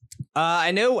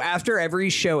 I know after every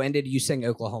show ended, you sing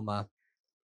Oklahoma.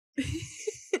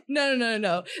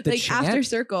 No. The Like chant? after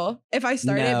Circle. If I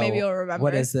start it, maybe No. you'll remember.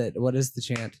 What is it? What is the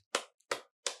chant?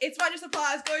 It's wondrous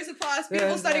applause, glorious applause,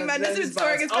 beautiful, Yeah, stunning, that madness, is and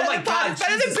soaring. It's oh better my than pop, God, it's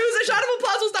better than Jesus. booze. A shot of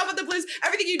applause will stop at the blues.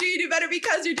 Everything you do better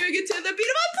because you're doing it to the beat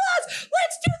of applause.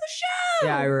 Let's do the show.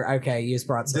 Yeah, okay. You just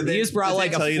brought some. You just brought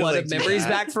like a flood of memories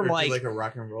back from like. a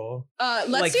rock and roll. Let's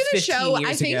like do the 15 show. I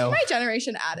years think ago. my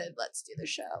generation added "Let's do the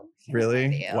show."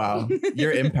 Really? Wow.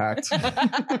 Your impact.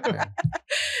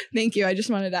 Thank you. I just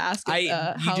wanted to ask. If, You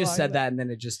how just long said ago. that, and then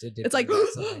it just it did. It's like,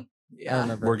 something. I yeah.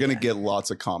 remember. We're gonna get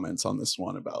lots of comments on this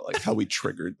one about like how we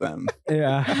triggered them.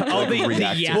 Yeah. All the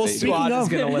reactivate. Yap Well, squad speaking is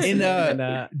of, gonna listen.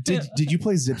 in, Did you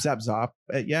play Zip Zap Zop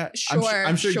yet?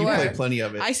 I'm sure you Sure. play plenty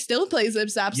of it. I still play Zip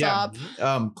Zap Yeah.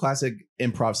 Zop. Classic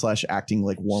improv / acting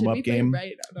like warm Should up we play game.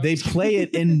 right? No. They play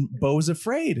it in Beau's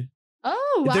Afraid.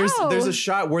 Oh wow. There's a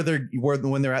shot where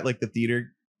when they're at like the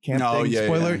theater camp Oh, thing. yeah,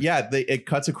 Spoiler. Yeah, it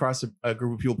cuts across a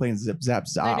group of people playing Zip Zap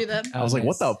They Zop. do that. I was like,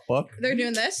 what the fuck? They're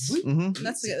doing this. Mm-hmm.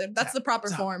 That's the proper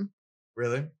Zap. form.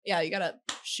 Really? Yeah, you gotta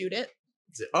shoot it.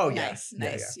 Oh yeah.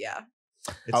 Nice. Yeah.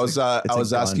 I was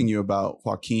asking you about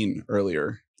Joaquin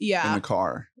earlier in Yeah. the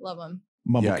car. Love him.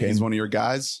 Mumble Yeah, King. he's one of your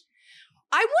guys.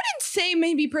 I wouldn't say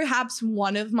maybe perhaps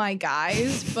one of my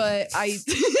guys, but I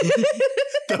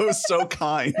That was so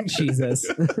kind. Jesus.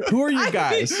 Who are you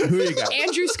guys? Who are you guys?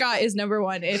 Andrew Scott is number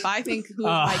one. If I think who's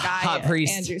my guy, Hot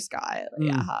priest. Andrew Scott.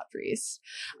 Yeah, Mm. hot priest.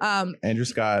 Andrew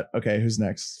Scott. Okay, who's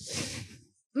next?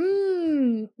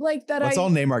 Like that Let's all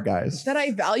name our guys. that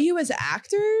I value as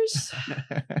actors.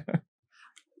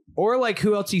 Or like,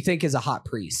 who else you think is a hot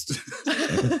priest?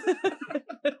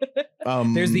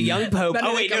 There's the young pope. Benedict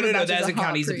Oh wait, no, Cumberbatch that is a doesn't count.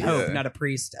 hot He's a priest. pope, Yeah. not a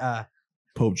priest.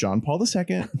 Pope John Paul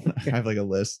II. I have like a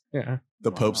list. Yeah.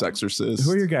 The Pope's exorcist.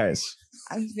 Who are your guys?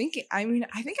 I'm thinking. I mean,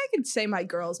 I think I could say my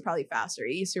girl's probably faster.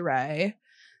 Issa Rae.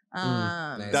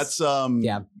 Nice. That's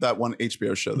that one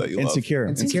HBO show that you Insecure.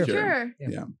 love. Insecure.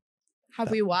 Yeah. Have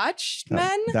we watched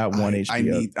Men? That one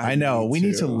HBO. I know. We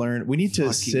need to learn. We need to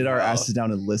Fucking sit our hell. asses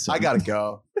down and listen. I gotta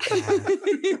go.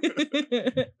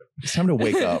 It's time to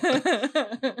wake up.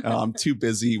 I'm too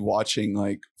busy watching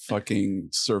like fucking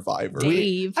Survivor.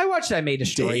 Dave. I watched I May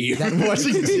Destroy You. Dave.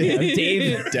 Watching Dave.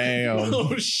 Dave. Damn.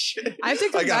 Oh shit! I have to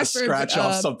come I gotta back for, scratch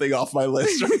off something off my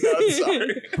list right now. I'm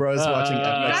sorry. Bro's watching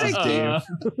FX's gotta-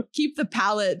 Dave. keep the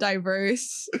palette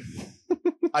diverse.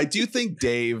 I do think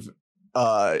Dave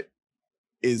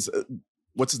is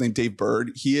what's his name? Dave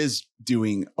Bird. He is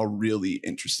doing a really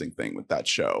interesting thing with that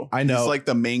show. I know. He's like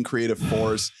the main creative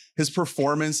force. His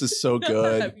performance is so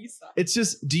good. It's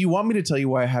just, do you want me to tell you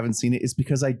why I haven't seen it? It's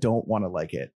because I don't want to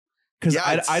like it. Because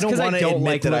Yeah, I don't 'cause I want to don't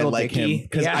admit like that I Little like Dicky. him.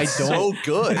 Because Yeah. I So don't.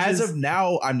 good. As of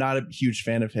now, I'm not a huge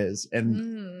fan of his.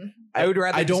 And I would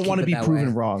rather I don't just want to keep be it that proven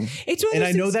way. wrong. It's one of And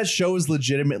those I know things- that show is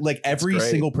legitimate. Like every great.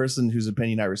 single person whose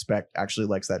opinion I respect actually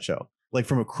likes that show, like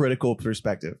from a critical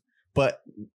perspective. But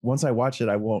once I watch it,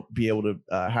 I won't be able to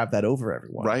have that over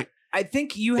everyone. Right? I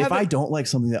think you have If I don't like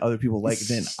something that other people like,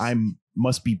 then I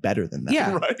must be better than that.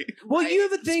 Yeah. Right. well, you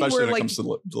have a thing Especially where when it like comes to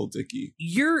Little Dicky.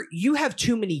 you have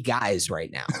too many guys right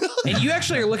now, and you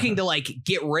actually are looking to like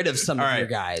get rid of some All of right. your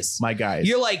guys. My guys.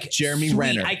 You're like Jeremy "Sweet,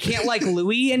 Renner. I can't like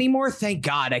Louis anymore. Thank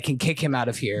God I can kick him out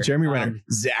of here. Jeremy Renner.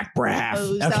 Zach Braff.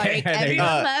 Ozark. Okay, there you go.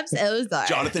 Everyone loves Ozark.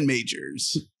 Jonathan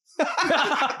Majors.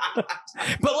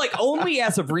 But like only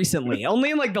as of recently,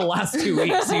 only in like the last 2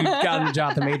 weeks, you've gotten the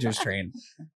Jonathan Majors train.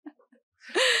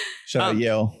 Shout out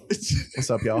Yale. What's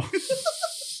up, y'all?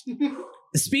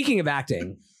 Speaking of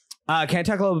acting, can I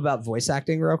talk a little bit about voice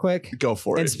acting real quick? Go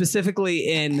for And it. specifically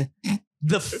in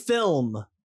the film,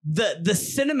 the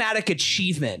cinematic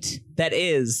achievement that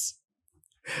is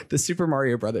the Super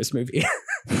Mario Brothers movie.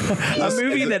 A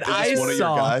movie that I Is this one of your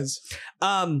saw. guys?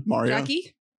 Mario.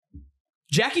 Jackie?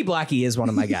 Jackie Blackie is one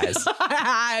of my guys.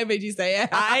 I made you say it.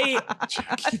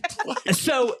 Jackie Black.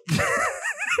 So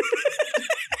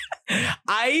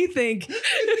I think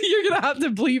You're gonna have to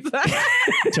bleep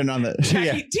that. Turn on the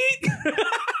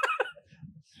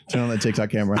turn on the TikTok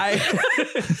camera.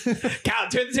 Cal,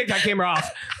 turn the TikTok camera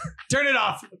off. Turn it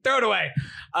off. Throw it away.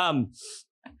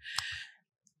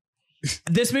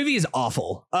 This movie is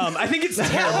awful. I think it's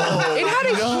terrible. It had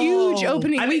a huge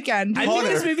opening I mean, weekend. I think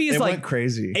this movie is it like went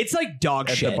crazy. it's like dog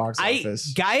At the shit. box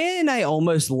office. Gaia and I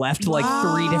almost left like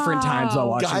 3 different times while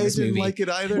watching Guy this didn't movie. like it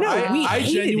either. No, we I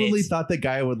hated genuinely it. thought that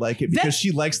Gaia would like it because That- she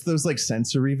likes those like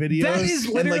sensory videos. That is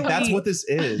and like that's literally- what this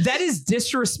is. That is It's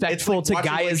disrespectful like to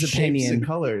watching, like, Gaia's shapes opinion. and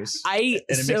colors, I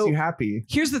and it so makes you happy.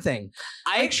 here's the thing.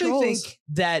 I Like actually Trolls. think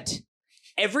that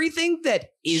everything that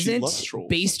She isn't loves Trolls.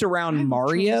 based I around love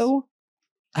Mario.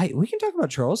 We can talk about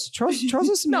Trolls. Trolls is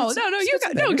some no, some you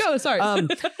got no bangers. go. Sorry.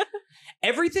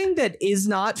 Everything that is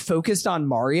not focused on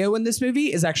Mario in this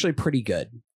movie is actually pretty good.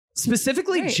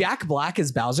 Specifically, Great. Jack Black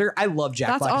as Bowser. I love Jack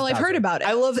That's Black. all as I've heard Bowser. about it.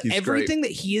 I love He's everything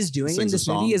that he is doing in Sings a this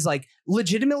movie. song. Is like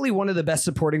legitimately one of the best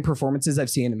supporting performances I've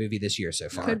seen in a movie this year so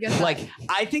far. Could get that. Like,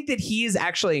 I think that he is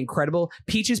actually incredible.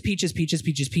 Peaches. He's If you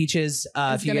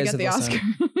gonna guys get the have Oscar.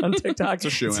 listened on TikTok, It's a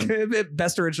shoo-in. it's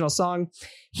best original song.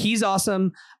 He's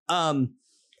awesome.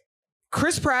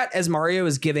 Chris Pratt as Mario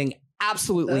is giving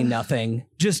absolutely Ugh. nothing,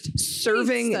 just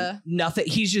serving Pizza. nothing.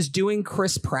 He's just doing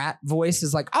Chris Pratt voice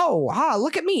is like,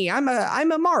 look at me, I'm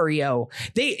a Mario.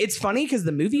 It's funny because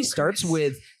the movie starts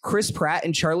with Chris Pratt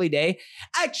and Charlie Day.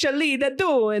 Actually, they're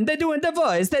doing the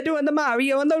voice, they're doing the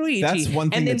Mario and the Luigi. That's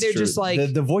one thing. And then that's they're true. just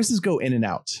like the voices go in and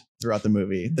out throughout the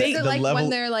movie. They- The like level,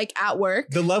 when they're like at work.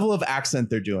 the level of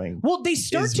accent they're doing well, they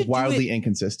start is to wildly do it.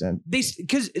 inconsistent.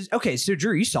 Okay, so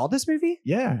Drew, you saw this movie?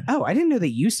 Yeah, Oh, I didn't know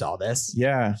that you saw this.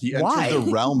 yeah. He Why? entered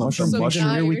the realm of Mushroom, So mushroom,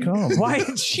 here we tired. come. Why,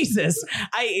 Jesus?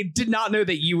 I did not know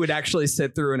that you would actually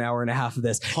sit through an hour and a half of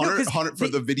this. No, Hunter, 'cause Hunter for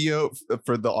they- the video,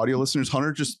 for the audio listeners,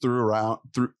 Hunter just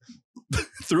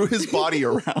threw his body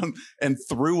around and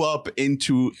threw up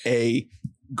into a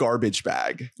garbage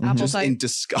bag. Apple Just type. in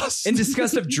disgust. in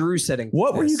disgust of Drew sitting.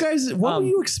 What were this. you guys? What Um, were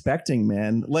you expecting,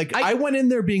 man? Like I went in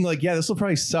there being like, yeah, this will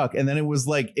probably suck, and then it was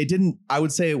like, it didn't. I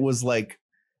would say it was like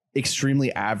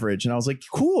extremely average, and I was like,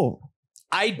 cool.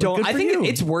 I don't. Good I for think you.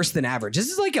 it's worse than average. This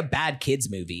is like a bad kids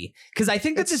movie because I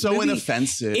think that It's this so movie.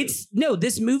 inoffensive.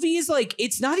 This movie is like,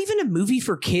 it's not even a movie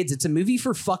for kids. It's a movie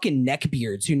for fucking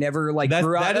neckbeards who never like That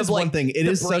grew out that of is like one thing. It the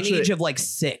is brain such age a of like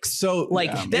 6. so Like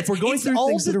Yeah. that's if we're going it's through all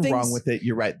things the that are things, wrong with it,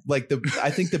 you're right. Like I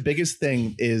think the biggest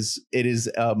thing is it is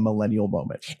a millennial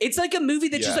moment. It's like a movie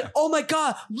that's just Yeah. like, oh my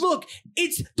god, look,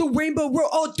 it's the Rainbow Road.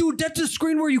 Oh, dude, that's a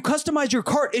screen where you customize your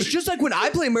cart. It's just like when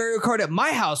I play Mario Kart at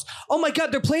my house. Oh my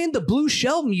god, they're playing the Blue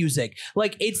Shell music.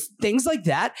 Like it's things like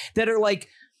that are like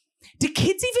do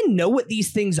kids even know what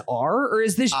these things are, or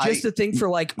is this just a thing for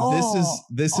like?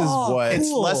 This is what It's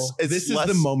cool. less. It's this less,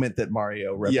 is the moment that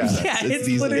Mario represents. Yeah, it's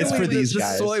it's for these the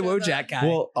guys. soy Wojak guy.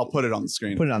 Well, I'll put it on the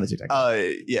screen. put it on the TikTok.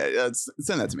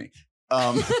 Send that to me.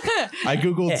 I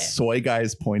googled Yeah. soy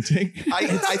guys pointing.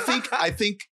 I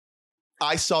think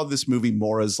I saw this movie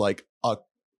more as like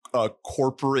a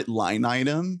corporate line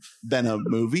item than a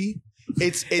movie.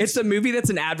 It's a movie that's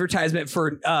an advertisement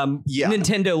for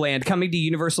Nintendo Land coming to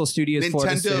Universal Studios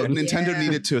Florida soon. Nintendo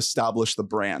needed to establish the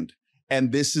brand.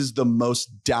 And this is the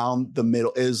most down the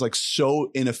middle. It is like so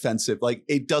inoffensive. Like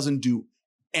it doesn't do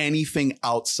anything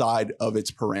outside of its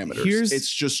parameters.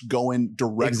 It's just going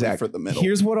directly for the middle.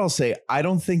 Here's what I'll say. I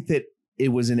don't think that it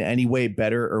was in any way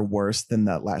better or worse than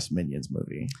that last Minions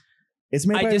movie. It's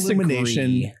made by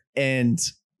Illumination, and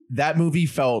that movie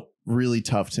felt really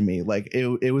tough to me. Like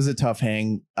it was a tough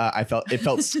hang. It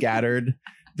felt scattered.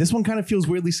 This one kind of feels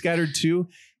weirdly scattered too.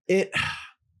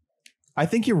 I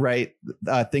think you're right.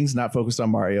 Things not focused on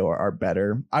Mario are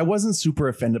better. I wasn't super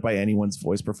offended by anyone's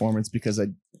voice performance because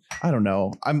I don't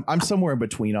know. I'm somewhere in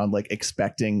between on like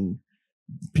expecting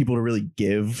people to really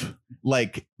give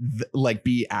like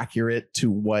be accurate to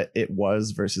what it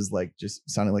was versus like just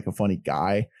sounding like a funny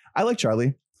guy. I like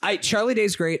Charlie. Charlie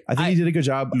Day's great. I think he did a good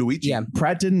job. Luigi. Yeah.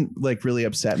 Pratt didn't like really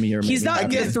upset me or he's not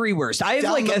again, the three worst. I have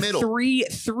down like the a middle.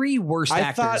 three worst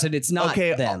actors, and it's not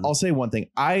okay, them. I'll say one thing.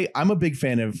 I'm a big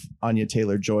fan of Anya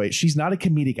Taylor-Joy. She's not a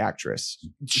comedic actress.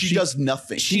 She does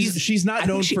nothing. She's not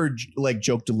known for like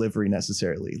joke delivery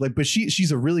necessarily. Like, but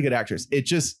she's a really good actress. It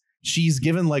just she's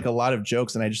given like a lot of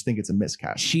jokes, and I just think it's a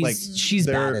miscast. She's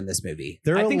bad in this movie.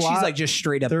 I think she's like just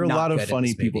straight up. There are a not lot of good funny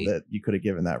in this people movie. that you could have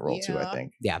given that role to. I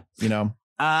think. Yeah. You know.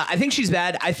 I think she's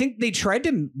bad. I think they tried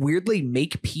to weirdly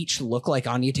make Peach look like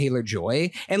Anya Taylor-Joy,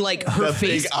 and like her The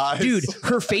face, big eyes. dude,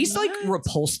 her face like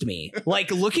repulsed me. Like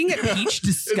looking at Peach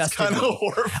disgusted It's kind me. of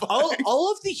horrifying.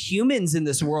 All of the humans in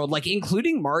this world, like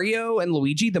including Mario and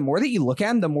Luigi, the more that you look at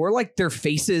them, the more like their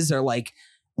faces are like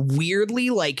weirdly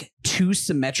like too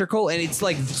symmetrical, and it's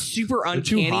like super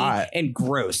uncanny and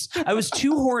gross. I was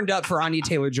too horned up for Anya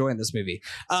Taylor-Joy in this movie.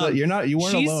 So you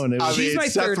weren't alone. It was, she's my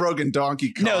Seth third. Rogen,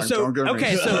 Donkey Kong. No, so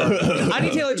okay, so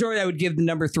Anya Taylor-Joy, I would give the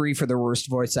number 3 for the worst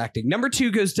voice acting. Number 2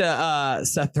 goes to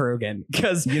Seth Rogen,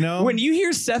 because when you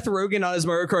hear Seth Rogen on his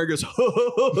Mario Kart, goes,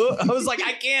 I was like,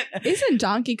 I can't. Isn't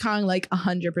Donkey Kong like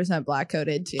 100% black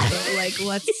coded too? Like,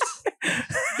 let's.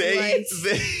 they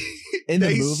in the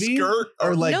movie skirt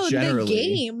or like no, generally the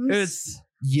games.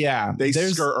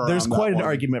 There's quite an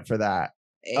argument for that.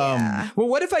 Yeah. Well,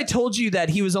 what if I told you that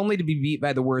he was only to be beat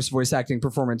by the worst voice acting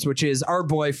performance, which is our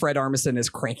boy Fred Armisen as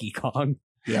Cranky Kong?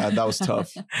 Yeah, that was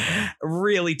tough.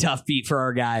 Really tough beat for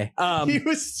our guy. He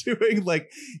was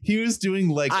doing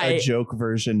like a joke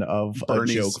version of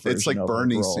Bernie, a joke version. it's like of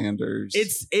Bernie a role. Sanders.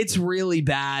 It's really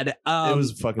bad. It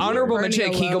was fucking honorable weird. mention at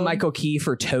Bernie Keegan alone. Michael Key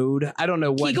for Toad. I don't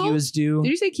know what Kegel? he was doing. Did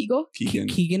you say Kegel? Keegan.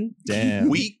 Keegan.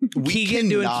 We Keegan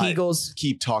doing cannot Kegels.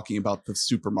 keep talking about the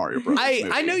Super Mario Bros.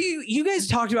 I know you guys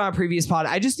talked about a previous pod.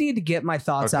 I just need to get my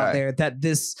thoughts out Okay. there that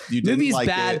this You didn't movie's like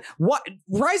bad. it. What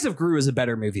Rise of Gru is a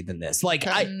better movie than this. Like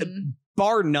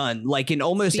bar none. Like in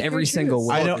almost Speak every your single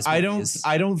truth. one.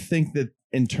 I don't think that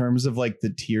in terms of like the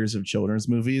tiers of children's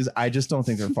movies, I just don't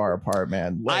think they're far apart,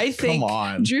 man. Like, I think- come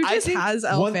on. Drew I just think has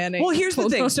Elle one- Fanning. Well, here's the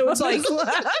thing. So it's like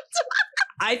left.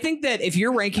 I think that if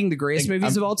you're ranking the greatest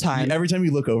movies of all time, Every time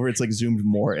you look over, it's like zoomed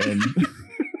more in.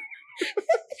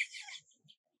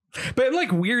 but in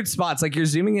like weird spots, like you're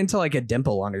zooming into like a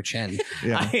dimple on her chin.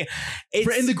 Yeah.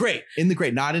 It's, in the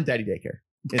great, not in Daddy Daycare.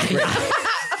 In the great.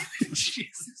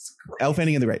 Jesus Christ. Elle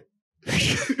Fanning in the great.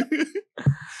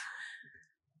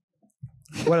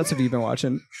 What else have you been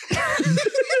watching?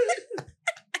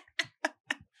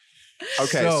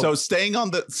 Okay, so staying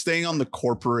on the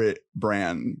corporate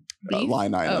brand Beef?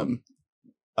 line item,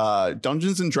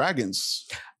 Dungeons and Dragons,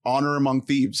 Honor Among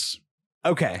Thieves.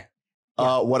 Okay.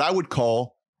 What I would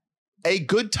call a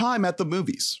good time at the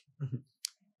movies.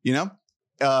 You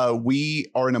know, we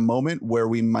are in a moment where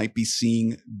we might be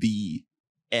seeing the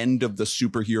end of the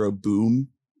superhero boom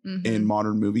in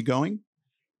modern movie going,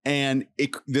 and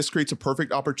this creates a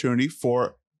perfect opportunity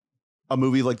for a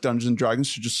movie like Dungeons and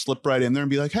Dragons to just slip right in there and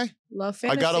be like, hey, Love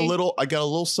fantasy. I got a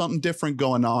little something different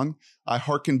going on. I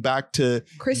hearken back to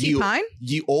Chrissy Pine.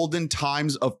 ye olden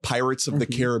times of Pirates of the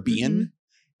Caribbean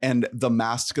and the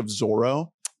Mask of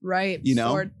Zorro. Right. You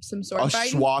know, some sword A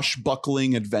fighting.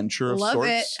 swashbuckling adventure of Love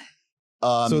sorts.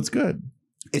 it. So it's good.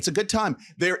 It's a good time.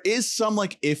 There is some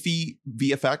like iffy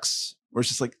VFX where it's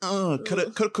just like, could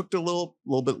have cooked a little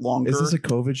bit longer. Is this a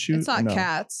COVID shoot? It's not No.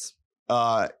 cats.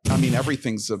 I mean,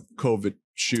 everything's a COVID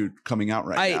shoot coming out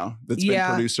now that's been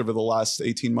produced over the last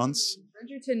 18 months.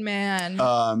 Bridgerton Man.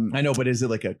 I know, but is it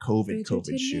like a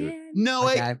COVID shoot? No,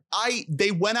 Okay.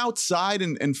 they went outside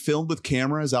and filmed with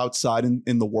cameras outside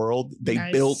in the world.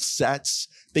 They built sets.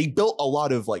 They built a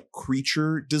lot of like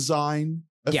creature design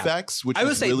effects, which I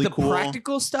would is say really the cool.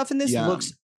 practical stuff in this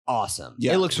looks awesome.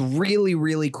 Yeah. It looks really,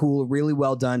 really cool, really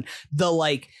well done. The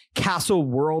like castle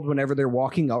world, whenever they're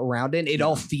walking around it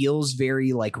all feels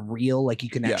very like real, like you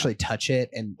can actually touch it.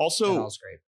 And also, that was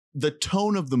great. The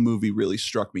tone of the movie really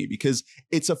struck me because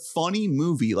it's a funny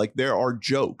movie. Like there are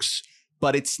jokes,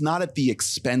 but it's not at the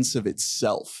expense of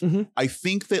itself. Mhm. I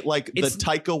think that like the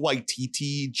Taika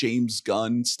Waititi, James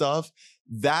Gunn stuff,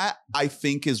 that I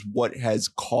think is what has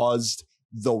caused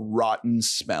the rotten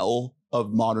smell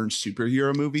of modern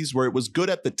superhero movies, where it was good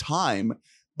at the time,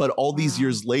 but all these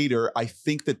years later, I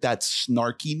think that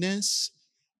snarkiness,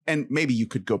 and maybe you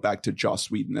could go back to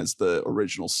Joss Whedon as the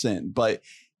original sin, but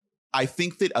I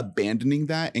think that abandoning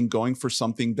that and going for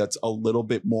something that's a little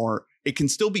bit more, it can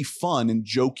still be fun and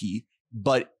jokey,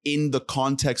 but in the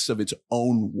context of its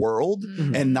own world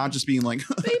and not just being like,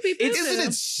 isn't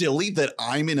it silly that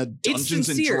I'm in a Dungeons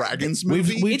and Dragons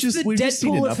movie? We've just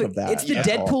seen enough of that. It's the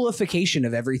Deadpoolification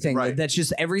of everything. Right. Like, that's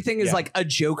just everything is like a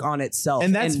joke on itself.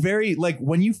 And that's very like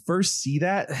when you first see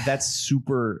that, that's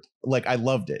super like I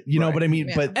loved it. You know what I mean?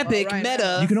 Yeah. But epic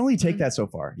meta. you can only take that so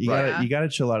far. You gotta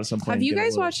chill out at some point. Have you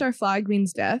guys watched Our Flag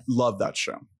Means Death? Love that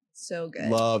show. So good.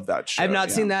 Love that show. I've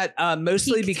not seen that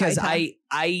mostly Peak because Taika.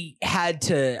 I had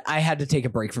to take a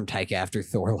break from Taika after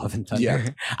Thor: Love and Thunder. Yeah.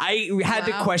 I had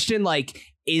to question like,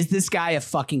 is this guy a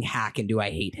fucking hack and do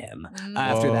I hate him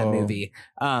after that movie?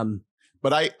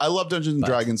 But I love Dungeons and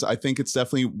Dragons. I think it's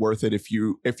definitely worth it if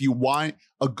you want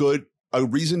a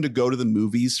reason to go to the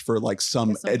movies for like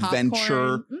some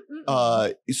adventure,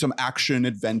 some action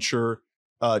adventure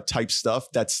type stuff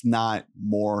that's not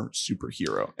more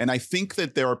superhero. And I think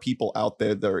that there are people out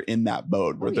there that are in that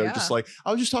mode where they're just like,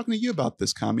 I was just talking to you about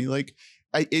this, Cami. Like,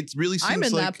 it really seems I'm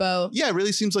in like that boat. Yeah, it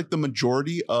really seems like the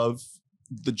majority of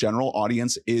the general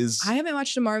audience is. I haven't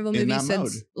watched a Marvel in movie that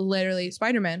since mode. literally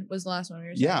Spider-Man was the last one we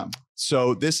were seeing. Yeah.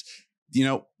 So this,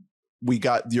 we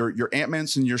got your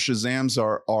Ant-Mans and your Shazams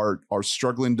are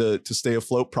struggling to stay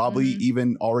afloat, probably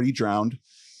even already drowned.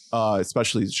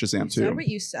 Especially Shazam 2. Said what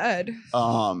you said.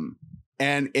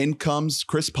 And in comes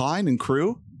Chris Pine and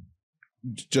crew,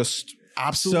 just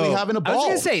absolutely having a ball. I was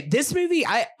gonna say this movie.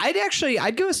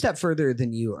 I'd go a step further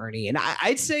than you, Ernie, and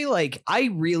I'd say like I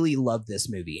really love this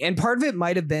movie, and part of it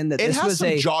might have been that it this has was some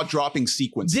a jaw-dropping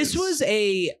sequences. This was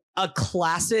a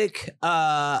classic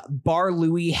Bar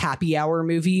Louie happy hour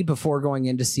movie before going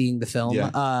into seeing the film.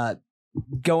 Yeah.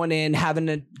 Going in, having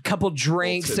a couple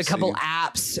drinks, a couple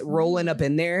apps, rolling up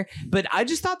in there. But I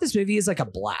just thought this movie is like a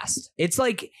blast. It's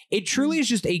like, it truly is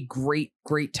just a great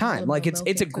time. Like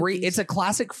it's a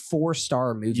classic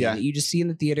 4-star movie that you just see in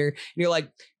the theater and you're like,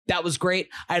 that was great.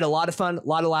 I had a lot of fun, a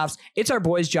lot of laughs. It's our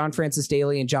boys, John Francis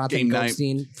Daly and Jonathan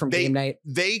Goldstein from Game Night.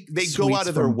 They go out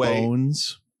of their way.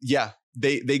 Bones. Yeah.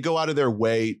 They go out of their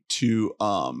way to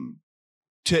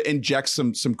inject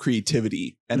some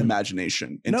creativity and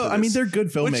imagination into I mean, they're good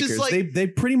filmmakers. Which is like, they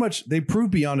pretty much prove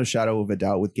beyond a shadow of a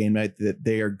doubt with Game Night that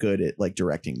they are good at like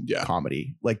directing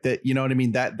comedy. Like that, you know what I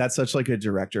mean? That's such like a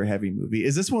director heavy movie.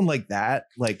 Is this one like that?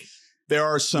 Like there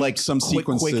are some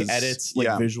sequences, quick edits,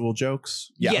 like visual jokes.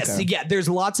 Yeah. Yes, yeah. There's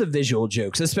lots of visual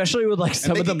jokes, especially with like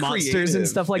some of the monsters and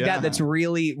stuff like that. That's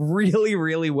really, really,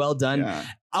 really well done. Yeah.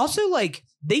 Also, like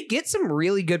they get some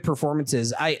really good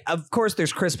performances. Of course,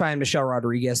 there's Chris Pine and Michelle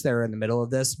Rodriguez there in the middle of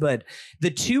this, but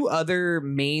the two other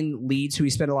main leads who we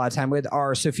spend a lot of time with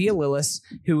are Sophia Lillis,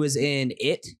 who was in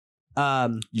It.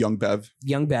 Young Bev,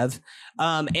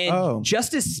 and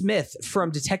Justice Smith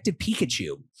from Detective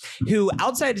Pikachu, who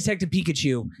outside Detective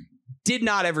Pikachu did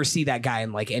not ever see that guy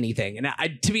in like anything. And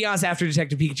to be honest, after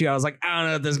Detective Pikachu, I was like, I don't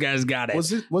know if this guy's got it.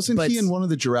 Wasn't he in one of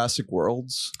the Jurassic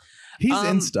Worlds? He's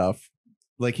in stuff.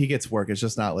 Like he gets work. It's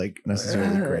just not like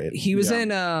necessarily great. He was in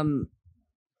that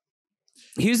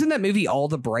movie All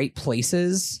the Bright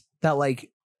Places. That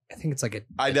like I think it's like a.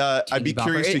 I'd be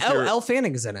curious to hear. Elle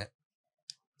Fanning is in it.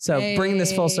 So bringing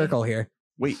this full circle here.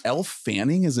 Wait, Elle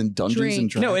Fanning is in Dungeons and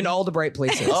Dragons? No, in All the Bright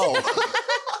Places.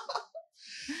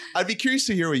 I'd be curious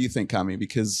to hear what you think, Kami,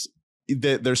 because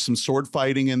there's some sword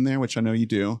fighting in there, which I know you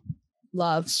do.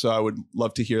 Love. So I would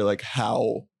love to hear like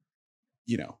how,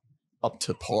 up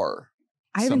to par.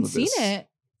 I haven't seen it.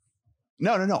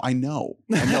 No. I know.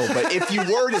 But if you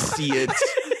were to see it,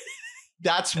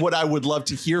 that's what I would love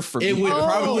to hear from you. It would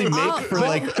probably make for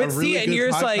like a really good podcast. And you're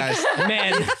just like,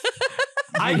 man,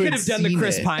 I you could had have done the seen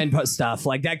Chris it. Pine stuff.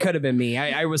 Like that could have been me.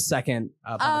 I was second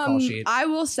up on the call sheet. I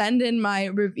will send in my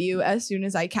review as soon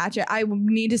as I catch it. I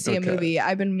need to see a Okay. movie.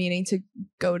 I've been meaning to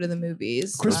go to the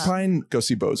movies. Chris Pine. Go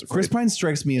see Bo's Afraid. Chris Pine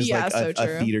strikes me as Yeah, like so a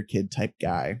true. theater kid type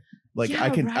guy. Like Yeah, I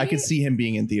could right? see him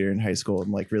being in theater in high school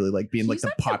and like really like being like He's the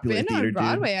not popular been theater on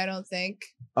Broadway, I don't think.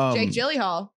 dude. Jake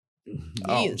Gyllenhaal.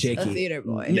 Oh, He's a Jakey. theater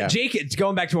boy. Yeah. Jake, it's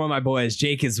going back to one of my boys.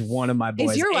 Jake is one of my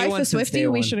boys. Is your wife A1 a since day Swiftie? We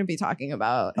one. shouldn't be talking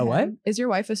about A what? him. Is your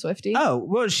wife a Swiftie? Oh,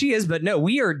 well, she is, but no,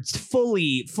 we are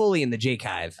fully in the Jake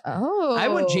hive. Oh. I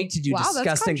want Jake to do wow, that's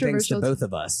disgusting things to controversial. both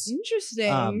of us.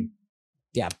 Interesting.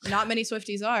 Yeah. Not many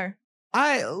Swifties are.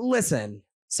 I listen.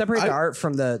 Separate the art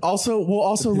from the. Also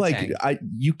like Wu-Tang.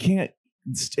 you can't.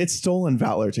 It's stolen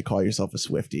valor to call yourself a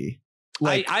Swiftie.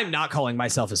 Like I'm not calling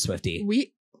myself a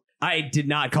Swiftie. I did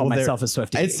not call Well, myself a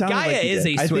Swiftie. it sounded Gaia like you is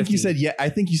did. a Swiftie. I think you said I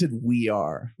think you said we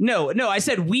are. No, I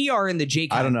said we are in the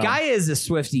Jake. I don't know. Gaia is a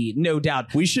Swiftie, no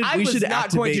doubt. We should I we was should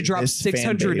not going to activate drop this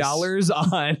fan base.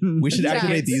 $600 on. We should Yeah,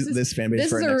 activate this is- this fan base.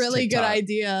 This for is our a next really good TikTok.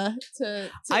 idea to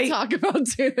I- talk about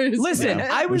Taylor's. Listen,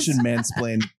 fan. I We was should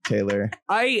mansplain Taylor.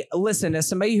 I listen as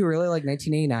somebody who really liked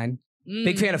 1989.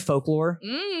 Big fan of folklore.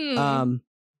 Mm.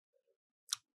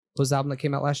 What was the album that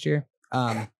came out last year?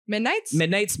 Midnight's?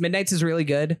 Midnight's is really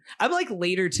good. I'm like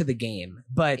later to the game,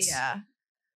 but Yeah.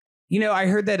 I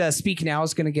heard that Speak Now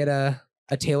is going to get a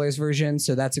Taylor's version,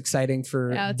 so that's exciting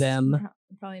for Yeah, it's them.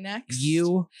 Probably next.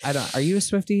 You, are you a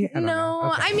Swiftie? I don't No,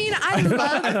 know. Okay. I mean, I I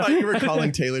love thought you were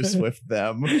calling Taylor Swift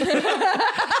them. Them.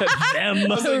 I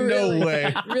was like, no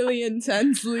way. Really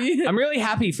intensely. I'm really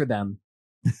happy for them.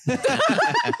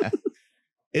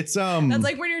 It's That's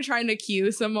like when you're trying to cue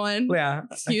someone. Yeah.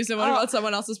 Cue someone Oh. about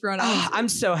someone else's pronouns. I'm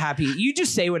so happy. You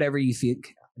just say whatever you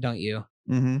think, don't you?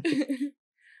 Mhm.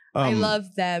 I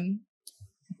love them.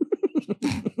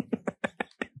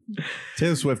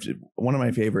 Taylor Swift. One of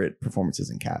my favorite performances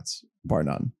in Cats, bar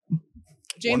none.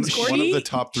 James one Corden. of the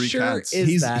top three Sure cats.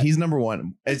 is. He's number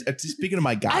one. Speaking of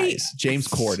my guys, James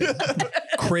Corden,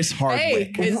 Chris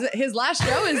Hey, Hardwick. his last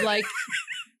show is like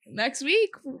next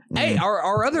week. Hey,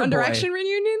 our other One boy. Direction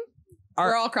reunion. Our-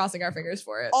 We're all crossing our fingers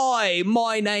for it. Hi,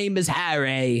 my name is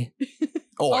Harry.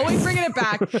 Always bringing it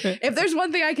back. If there's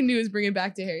one thing I can do is bring it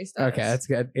back to Harry Styles. Okay, that's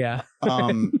good. Yeah.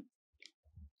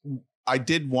 I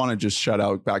did want to just shout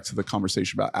out back to the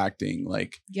conversation about acting,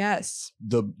 like Yes.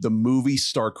 the movie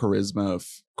star charisma of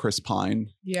Chris Pine.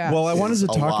 Yeah. Well, I wanted is to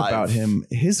talk alive. about him.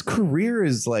 His career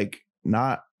is like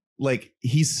not like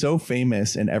he's so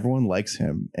famous and everyone likes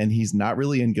him, and he's not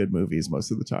really in good movies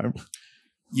most of the time.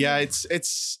 Yeah,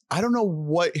 it's I don't know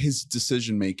what his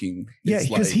decision making Yeah, is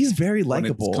because like he's very when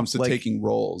likable. it comes to Like, taking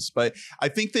roles, but I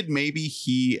think that maybe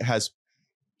he has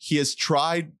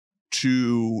tried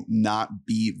to not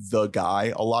be the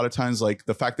guy a lot of times. Like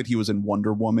the fact that he was in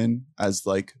Wonder Woman as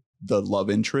like the love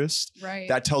interest, right.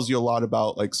 that tells you a lot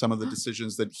about like some of the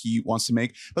decisions that he wants to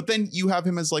make. But then you have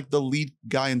him as like the lead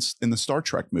guy in the Star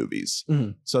Trek movies.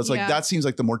 Mhm. So it's like Yeah. that seems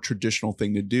like the more traditional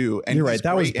thing to do. And you're he's right.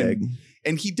 That was great in- big.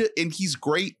 and he's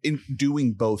great in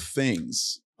doing both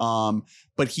things.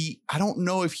 But I don't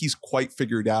know if he's quite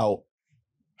figured out.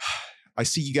 I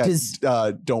see you guys.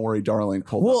 Don't Worry, Darling.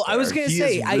 Pulled Well, up I was there. gonna He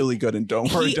say, is really good in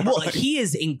Don't Worry, Darling. he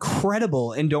is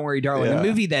incredible in Don't Worry, Darling, Yeah. a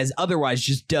movie that is otherwise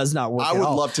just does not work I at would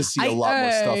all. love to see a lot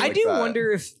more stuff. I like do that.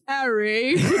 wonder if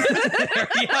Harry.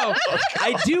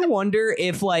 I do wonder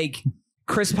if like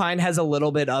Chris Pine has a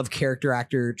little bit of character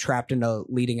actor trapped in a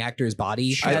leading actor's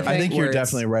body. I think you're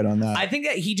definitely right on that. I think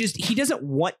that he doesn't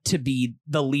want to be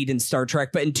the lead in Star Trek,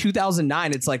 but in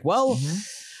 2009, it's like, well,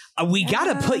 we got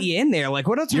to put you in there. Like,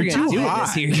 what else are you You're going to too do in hot.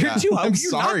 this here? Yeah. You're too hot. I'm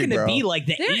You're sorry, not going to bro. be like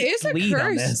the There eighth is a lead on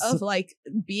curse this. of like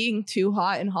being too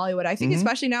hot in Hollywood. I think Mhm.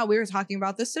 especially now, we were talking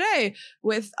about this today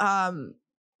with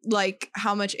like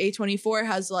how much A24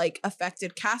 has like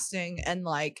affected casting, and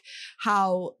like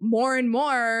how more and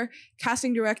more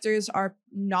casting directors are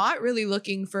not really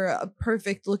looking for a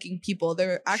perfect looking people.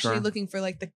 They're actually Sure. looking for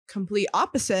like the complete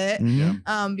opposite.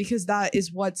 Mhm. Because that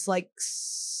is what's like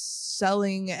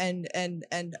selling and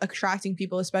attracting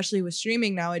people, especially with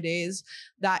streaming nowadays.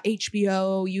 That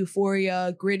HBO,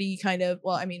 Euphoria, gritty kind of.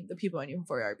 Well, I mean, the people on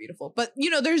Euphoria are beautiful, but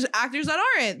there's actors that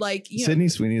aren't like. Sydney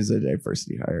Sweeney is a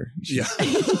diversity hire. Yeah.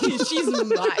 She's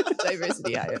not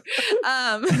diversity hire.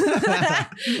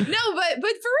 No, but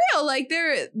for real, like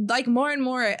they're like more and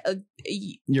more.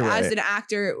 You're as right. an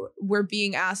actor, we're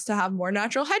being asked to have more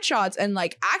natural headshots, and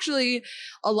like actually,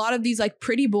 a lot of these like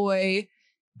pretty boy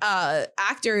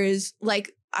actors,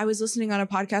 like I was listening on a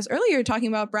podcast earlier talking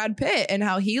about Brad Pitt and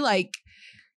how he like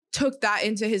took that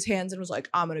into his hands and was like,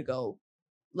 I'm gonna go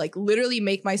like literally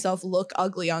make myself look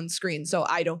ugly on screen so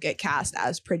I don't get cast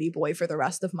as pretty boy for the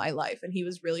rest of my life. And he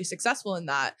was really successful in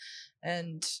that.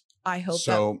 And I hope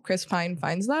that Chris Pine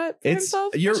finds that for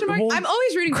himself. I'm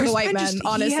always rooting for the white men,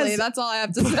 honestly. That's all I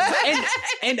have to say.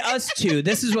 And us too.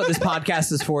 This is what this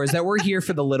podcast is for, is that we're here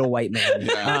for the little white man.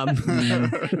 Yeah.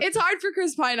 It's hard for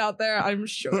Chris Pine out there, I'm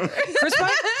sure. Chris Pine,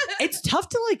 it's tough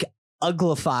to like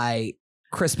uglify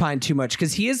Chris Pine too much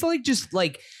because he is like just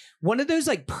like one of those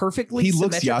like perfectly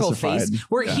symmetrical face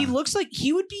where he looks like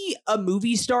he would be a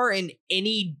movie star in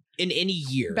any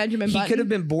year. Benjamin Button. He could have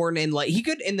been born in like he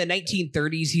could in the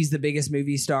 1930s. He's the biggest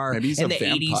movie star. Maybe he's in a the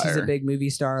vampire. 80s. He's a big movie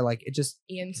star. Like it just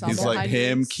Ian he's like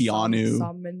him, Keanu,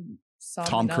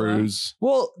 Tom Cruise.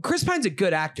 Well, Chris Pine's a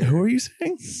good actor. Who are you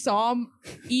saying?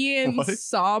 Ian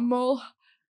Sommel.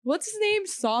 What's his name?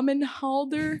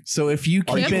 Sommenhalder. So if you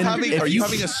keep are you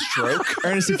having a stroke?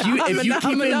 Ernest, if you keep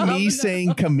in me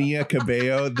saying Camila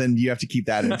Cabello, then you have to keep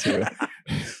that into it.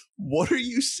 What are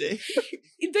you saying?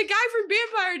 The guy from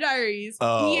Vampire Diaries.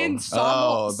 Ian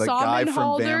the guy from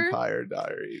Sommenhalder. Vampire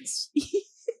Diaries.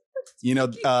 You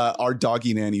know, our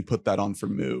doggy nanny put that on for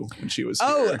Moo when she was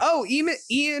here.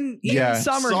 Ian Yeah.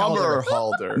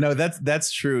 Somerhalder. No,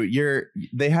 that's true.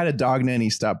 They had a dog nanny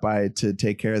stop by to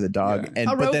take care of the dog,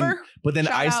 but then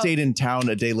I stayed in town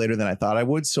a day later than I thought I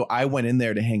would, so I went in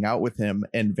there to hang out with him,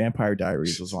 and Vampire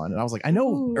Diaries was on, and I was like, I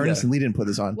know Ernest and Lee didn't put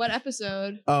this on. What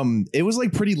episode? It was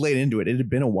like pretty late into it. It had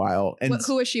been a while, and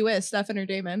who was she with? Stefan or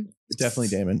Damon? Definitely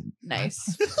Damon.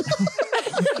 Nice.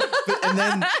 And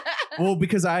then, well,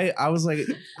 because I was like,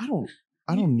 I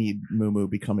don't need Moo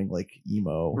becoming like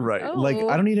emo, right? Oh. Like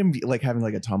I don't need him like having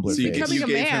like a Tumblr So face.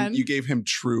 You gave him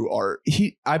true art.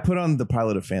 I put on the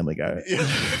pilot of Family Guy,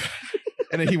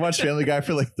 and then he watched Family Guy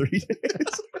for like 3 days.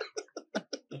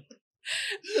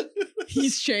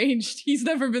 He's changed. He's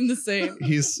never been the same.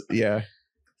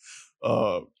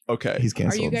 Okay. He's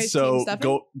canceled. Are you guys so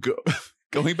team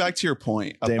going back to your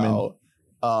point Damon. about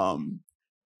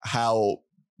how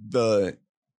the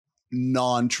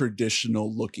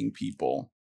non-traditional looking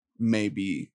people may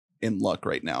be in luck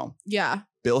right now. Yeah.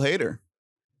 Bill Hader.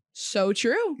 So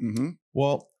true. Mm-hmm.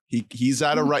 Well, he's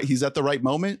at the right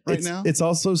moment right now. It's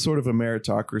also sort of a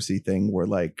meritocracy thing where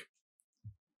like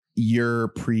your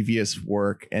previous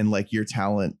work and like your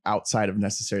talent outside of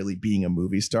necessarily being a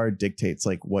movie star dictates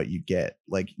like what you get.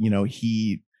 Like, you know,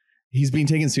 he's being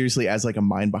taken seriously as like a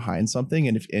mind behind something,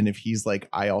 and if he's like,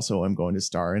 I also am going to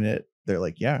star in it, they're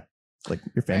like, yeah, like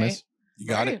you're famous. Right. You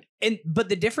got it. But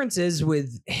the difference is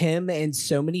with him and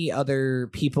so many other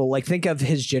people, like think of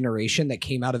his generation that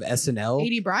came out of SNL.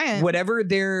 A.D. Bryant. Whatever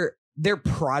their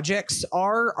projects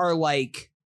are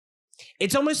like,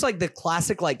 it's almost like the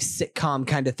classic like sitcom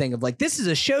kind of thing of like, this is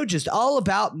a show just all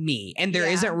about me. And there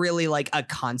isn't really like a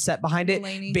concept behind it.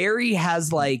 Mulaney. Barry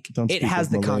has like, it has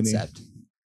the Mulaney. concept.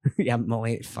 Yeah,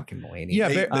 fucking Mulaney. Yeah,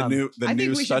 the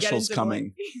new special's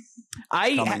coming.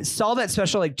 I saw that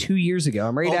special like 2 years ago.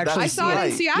 I'm ready to actually I saw it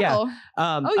in Seattle.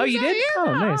 Yeah. You did? Yeah.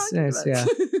 Oh, nice. Yeah.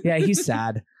 Yeah, he's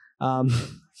sad.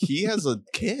 He has a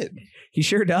kid. He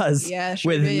sure does. Yeah,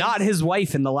 sure with is. not his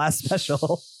wife in the last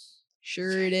special.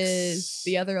 Sure it is.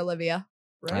 The other Olivia.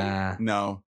 Right?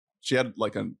 No, she had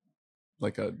like a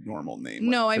normal name.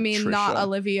 No, like I mean not Patricia.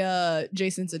 Olivia,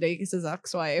 Jason Sudeikis'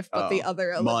 ex-wife, but the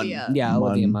other Olivia. Munn. Yeah,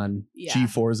 Olivia Munn. Yeah.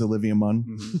 G4's Olivia Munn.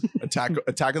 Mhm.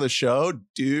 Attack of the Show,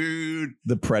 dude.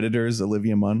 The Predators,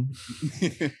 Olivia Munn.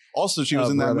 Also, she was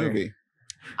in that movie.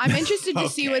 I'm interested to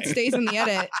see what stays in the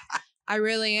edit. I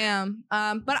really am. But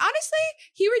honestly,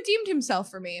 he redeemed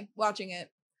himself for me watching it.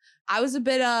 I was a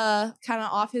bit kind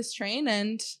of off his train,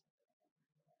 and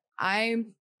I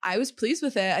was pleased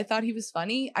with it. I thought he was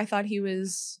funny. I thought he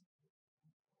was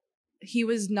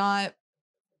not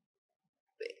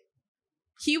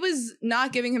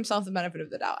giving himself the benefit of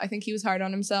the doubt. I think he was hard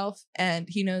on himself, and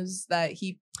he knows that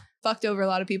he fucked over a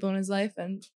lot of people in his life.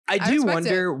 And I do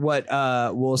wonder what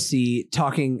we'll see.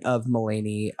 Talking of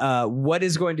Mulaney, what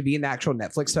is going to be an actual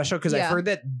Netflix special? Because I've heard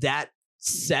that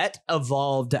set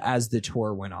evolved as the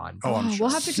tour went on. Oh, I'm sure.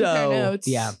 We'll have to compare notes.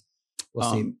 Yeah,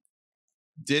 we'll see.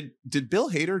 Did Bill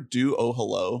Hader do Oh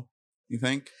Hello? You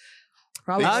think?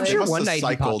 Probably. I'm sure one night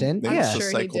he popped in. They Yeah, must have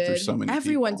cycled through so many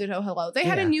Everyone people. did Oh Hello. They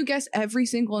had a new guest every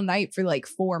single night for like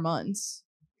 4 months.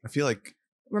 I feel like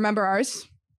Remember ours?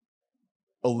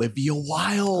 Olivia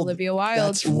Wilde.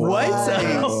 That's What?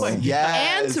 Right. Oh my God.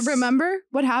 Yes. And remember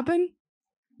what happened?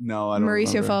 No, I don't Mauricio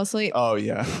remember. fell asleep. Oh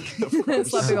yeah. Slept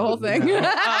through the whole thing. Oh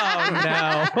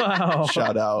no! Wow.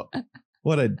 Shout out.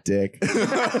 What a dick.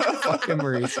 Fucking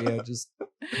Mauricio, just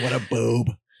What a boob.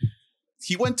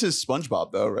 He went to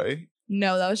SpongeBob though, right?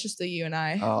 No, that was just the you and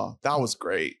I. Oh, that was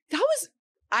great. That was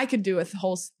I could do a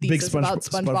whole Big thesis about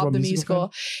SpongeBob the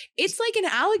musical. It's like an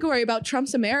allegory about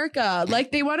Trump's America.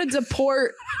 Like they want to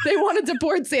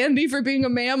deport Sandy for being a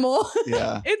mammal.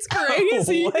 Yeah. It's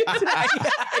crazy.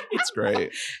 It's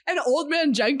great. And Old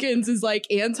Man Jenkins is like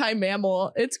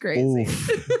anti-mammal. It's crazy.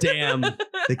 Damn.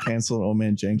 They canceled Old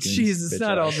Man Jenkins. Jesus,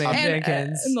 not Old Man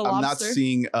Jenkins. And the I'm not lobster.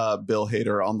 seeing Bill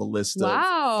Hader on the list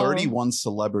Wow. of 31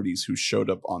 celebrities who showed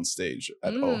up on stage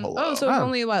at Oh Hello. Oh, so it's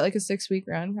only what, like a 6-week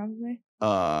run, probably?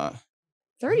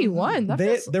 31.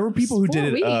 There were people who 4 did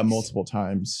it weeks. multiple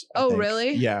times. I Oh, think.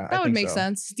 really? Yeah, That would make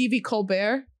sense. Stevie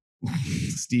Colbert.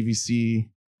 Stevie C.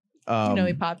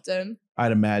 He popped in.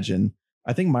 I'd imagine.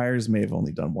 I think Myers may have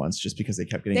only done once, just because they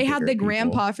kept getting. They had bigger the people.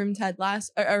 grandpa from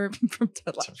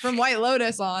from White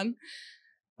Lotus on.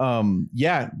 They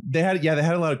had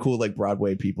a lot of cool like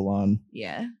Broadway people on.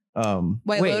 Yeah.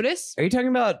 Wait, Lotus. Are you talking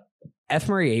about F.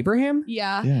 Murray Abraham?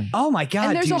 Yeah. Yeah. Oh my god!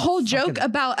 And there's dude, a whole joke fucking-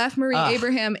 about F. Murray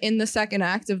Abraham in the second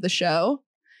act of the show.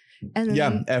 And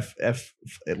then,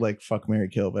 like fuck, Mary,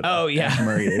 kill, but Oh, yeah. F.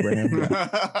 Murray Abraham.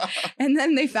 and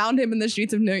then they found him in the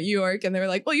streets of New York, and they were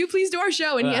like, "Will you please do our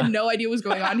show?" And he had no idea what was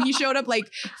going on. He showed up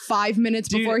like 5 minutes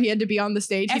Dude, before he had to be on the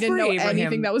stage. He F. didn't know Murray Abraham-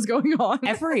 anything that was going on.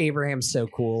 F. Murray Abraham's so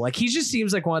cool. Like he just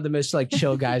seems like one of the most like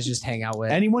chill guys just hang out with.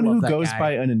 Anyone Love who that goes guy.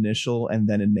 by an initial and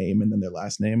then a name and then their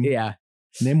last name. Yeah.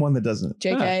 Name one that doesn't.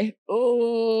 JK.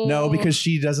 Oh No, because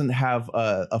she doesn't have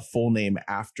a full name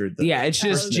after the. Yeah, it's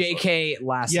just first initial. JK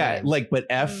last Yeah, name. like but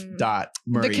F. Dot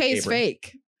Murray. the K's Abraham.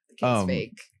 fake. The K's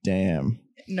fake. Damn.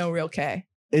 No real K.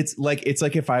 It's like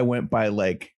if I went by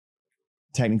like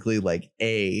technically like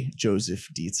A. Joseph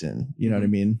Dietzen. You know what I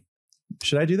mean?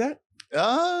 Should I do that?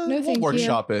 We'll thank you.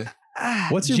 workshop it.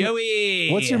 What's your Joey?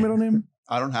 What's your middle name?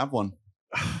 I don't have one.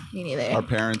 Me neither. Our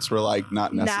parents were like,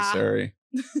 not Nah. necessary.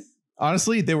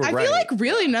 Honestly, they were I right. feel like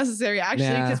really necessary actually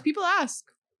Yeah. because people ask.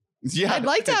 Yeah. I'd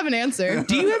like to have an answer.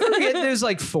 Do you ever get those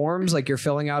like forms like you're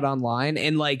filling out online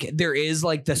and like there is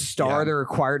like the star, Yeah. the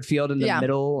required field in the Yeah.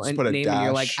 middle Just and put a name and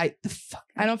you're like, dash. the fuck?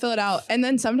 I don't fill it out. And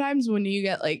then sometimes when you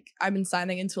get like, I've been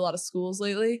signing into a lot of schools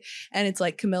lately, and it's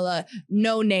like Camila,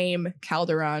 no name,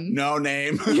 Calderon. No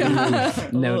name. Yeah.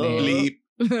 No name. Bleep.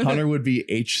 Hunter would be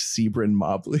H. Sebring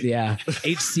Mobley. Yeah.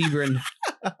 H. Sebring.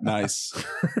 Nice.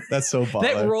 That's so baller.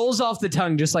 That rolls off the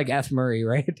tongue just like F. Murray,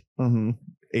 right? Mhm.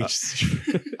 H.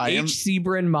 I am H.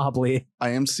 Sebring Mobley. I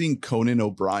am seeing Conan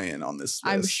O'Brien on this list.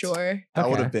 I'm sure. That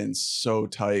would Okay. have been so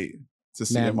tight to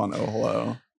see Man. him on Oh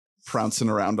Hello, pouncing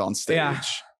around on stage. Yeah.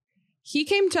 He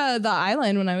came to the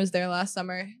island when I was there last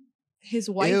summer. His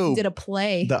wife Ew. did a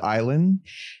play. The island.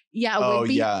 Yeah, Oh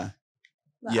Whitby, yeah.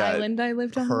 the yeah. island I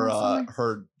lived on Her last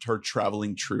summer. her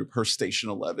traveling troupe, her Station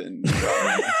 11.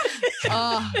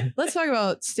 Let's talk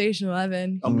about Station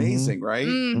 11. Amazing, right?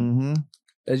 Mm. Mm-hmm.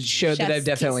 A show that I've Chef's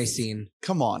definitely kisses. seen.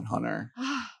 Come on, Hunter.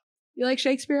 You like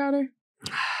Shakespeare, Hunter?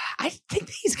 I think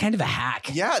that he's kind of a hack.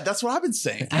 Yeah, that's what I've been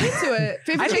saying. I'm into it.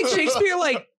 Favorite I think Shakespeare,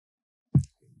 like,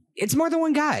 it's more than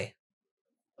one guy.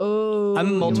 Oh, I'm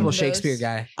a one multiple of those. Shakespeare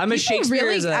guy. I'm a People Shakespeare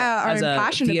really as a, are as a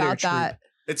passionate theater about troupe. that.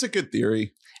 It's a good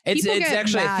theory. It's People get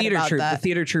actually a mad theater about troupe. that. The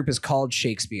theater troupe is called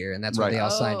Shakespeare, and that's why Right. they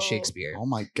all Oh. signed Shakespeare. Oh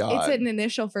my god. It's an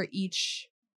initial for each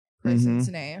person's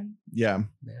name. Yeah.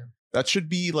 That should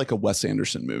be like a Wes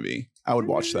Anderson movie. I would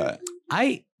watch that.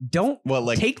 I don't Well,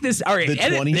 like take this. All right, the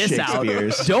edit 20 this out.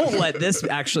 Shakespeares. Don't let this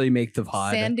actually make the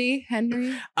pod. Sandy,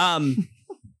 Henry.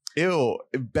 Ew,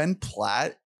 Ben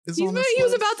Platt is He on was this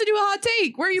list? about to do a hot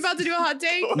take. Were you about to do a hot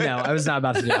take? No, I was not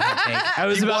about to do a hot take. I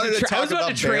was You about wanted to, to I was talk about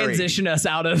about to Barry. transition us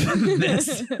out of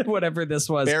this, whatever this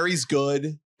was. Barry's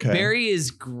good. Okay. Barry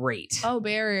is great. Oh,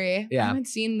 Barry. Yeah. I haven't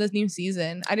seen the new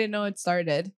season. I didn't know it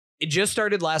started. It just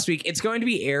started last week. It's going to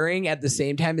be airing at the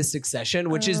same time as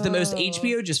Succession, which is the most Oh.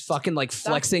 HBO just fucking like That's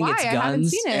flexing why its I haven't guns.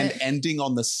 seen it. And ending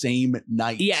on the same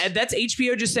night. Yeah, that's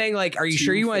HBO just saying like, are you Two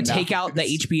sure you want to take out the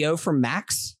finales. HBO from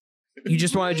Max? You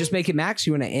just want to just make it Max?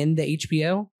 You want to end the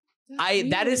HBO?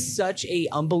 That is such a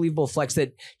unbelievable flex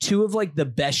that two of like the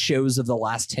best shows of the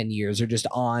last 10 years are just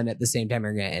on at the same time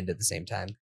or going to end at the same time.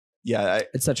 Yeah,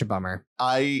 It's such a bummer.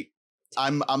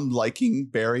 I'm liking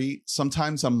Barry.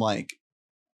 Sometimes I'm like,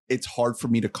 it's hard for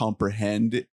me to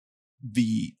comprehend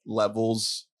the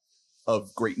levels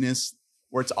of greatness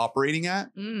where it's operating at.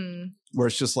 Where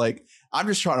it's just like, I'm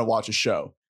just trying to watch a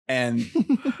show. And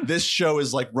this show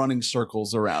is like running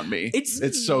circles around me.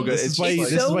 It's so good. This It's is why just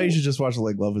this like- is why you should just watch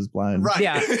like Love Is Blind. right.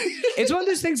 Yeah. It's one of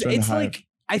those things. Join the It's hive. like,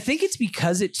 I think it's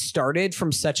because it started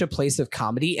from such a place of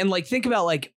comedy. And like, think about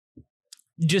like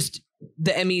just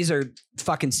the Emmys are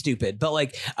fucking stupid, but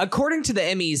like according to the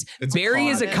Emmys, It's a Barry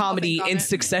is a comment. comedy I'll think on and it.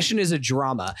 Succession is a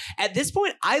drama. At this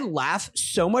point, I laugh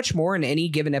so much more in any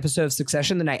given episode of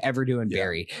Succession than I ever do in Yeah.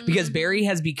 Barry, because Mhm. Barry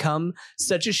has become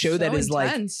such a show that So is like,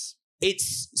 intense.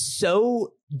 it's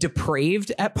so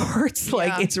depraved at parts. Like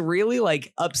Yeah. it's really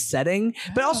like upsetting,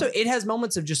 but Yeah. also it has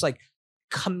moments of just like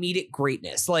comedic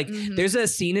greatness. Like Mhm. there's a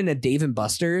scene in a Dave and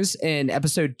Buster's in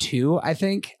episode 2, I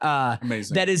think,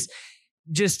 Amazing. that is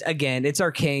just, again, it's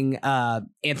our king,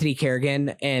 Anthony Kerrigan,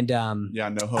 and yeah,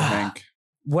 no ho Hank.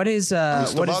 what is the other?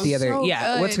 So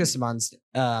What's good. Gustamon's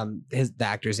the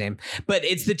actor's name? But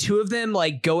it's the two of them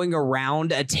like going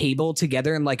around a table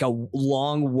together in like a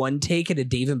long one take at a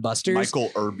Dave and Buster's.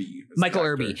 Michael Irby. is the Michael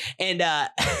actor. Irby. And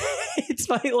it's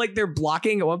funny, like they're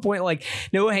blocking at one point, like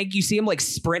Noah Hank, you see him like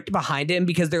sprint behind him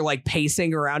because they're like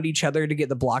pacing around each other to get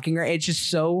the blocking right. It's just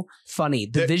so funny.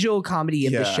 The visual comedy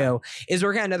of the Yeah. show is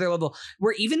working at another level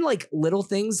where even like little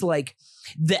things like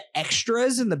the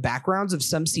extras and the backgrounds of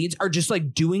some scenes are just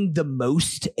like doing the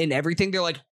most in everything. They're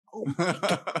like,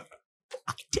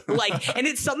 like, and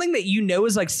it's something that you know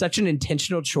is like such an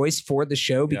intentional choice for the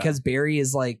show because Barry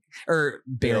is like, or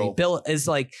Bill is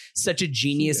like such a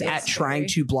genius He at is trying Barry.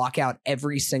 to block out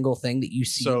every single thing that you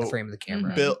see in the So, frame of the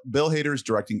camera. Mhm. Bill Hader is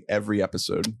directing every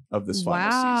episode of this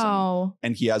final season, Wow.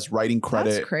 and he has writing That's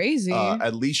credit crazy.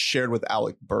 at least shared with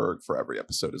Alec Berg for every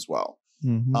episode as well.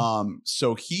 Mhm.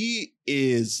 So he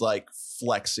is like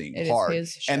flexing It is hard.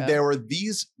 his show. And there were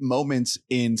these moments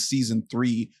in season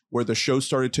 3 where the show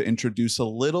started to introduce a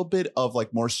little bit of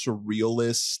like more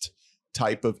surrealist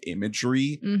type of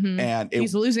imagery. Mhm. And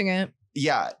He's losing it.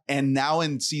 yeah. And now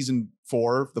in season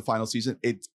 4, the final season,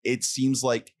 it seems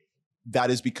like that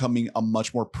is becoming a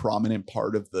much more prominent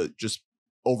part of the just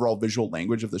overall visual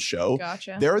language of the show.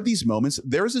 Gotcha. There are these moments.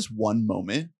 There's this one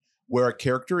moment where a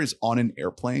character is on an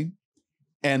airplane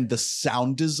and the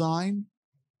sound design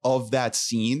of that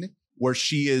scene where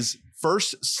she is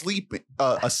first asleep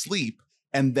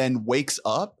and then wakes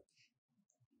up.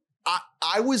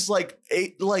 I was like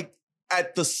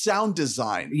at the sound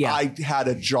design. Yeah. I had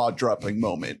a jaw-dropping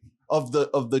moment of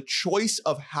the choice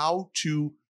of how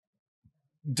to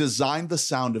design the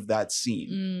sound of that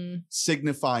scene,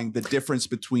 signifying the difference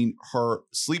between her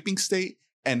sleeping state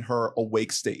and her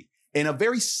awake state. In a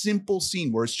very simple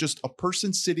scene where it's just a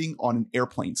person sitting on an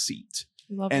airplane seat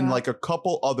Love and that. like a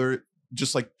couple other,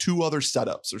 just like 2 other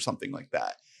setups or something like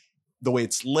that. The way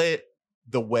it's lit,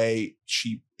 the way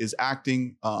she is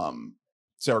acting,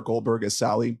 Sarah Goldberg as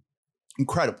Sally,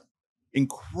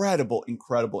 incredible.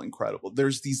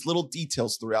 There's these little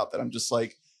details throughout that I'm just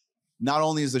like, not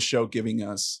only is the show giving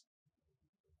us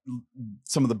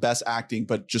some of the best acting,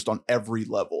 but just on every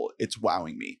level, it's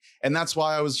wowing me. And that's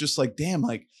why I was just like, damn,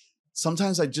 like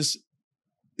sometimes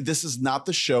this is not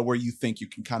the show where you think you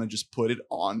can kind of just put it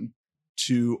on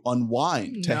to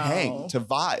unwind, to hang, No. to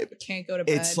vibe. Can't go to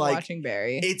bed It's like- watching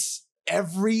Barry. It's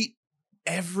every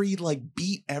like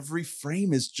beat, every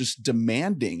frame is just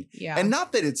demanding. Yeah. And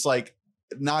not that it's like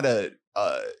not a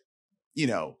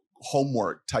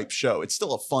homework type show. It's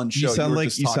still a fun show. You sound were like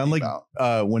just talking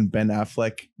about. when Ben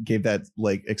Affleck gave that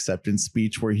like acceptance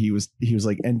speech where he was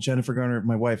like, and Jennifer Garner,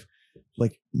 my wife,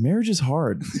 like marriage is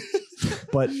hard,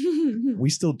 but we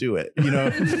still do it. You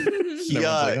know, He, Everyone's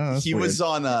like, "Oh, that's he weird."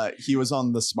 was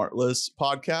on the Smartless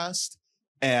podcast,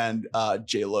 and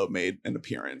J-Lo made an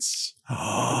appearance.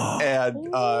 And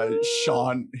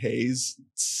Sean Hayes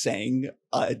sang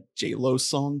a J-Lo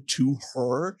song to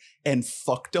her and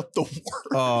fucked up the words.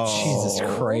 Oh,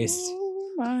 Jesus Christ.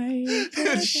 Oh my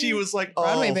And she was like, "Oh,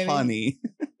 Broadway, baby. honey."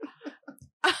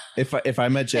 If I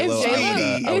met J Lo,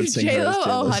 If I would sing her as J-Lo, J-Lo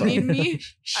oh honey song. me,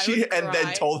 She and then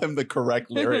cry. told him the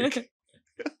correct lyric.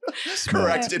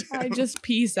 Corrected I him. just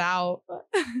peace out.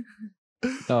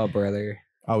 Oh, brother.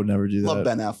 I would never do that. Love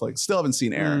Ben Affleck. Still haven't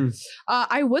seen Air. Mm.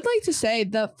 I would like to say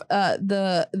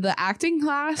the acting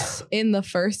class in the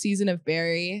first season of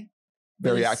Barry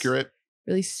Very really accurate.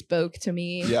 really spoke to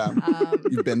me. Yeah.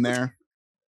 You've been there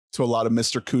to a lot of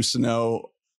Mr. Cousineau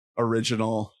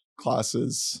original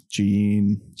classes.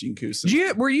 Gene. Gene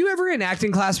Cousineau. Were you ever in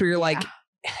acting class where you're like,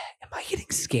 am I getting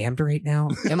scammed right now?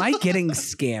 Am I getting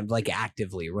scammed like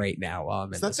actively right now?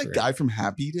 Is that the guy from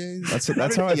Happy Days?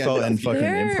 That's how I felt in fucking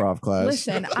There- improv class.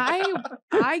 Listen,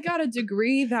 I got a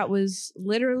degree that was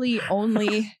literally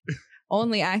only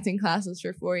acting classes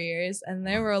for 4 years, and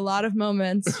there were a lot of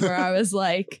moments where I was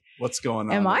like, What's going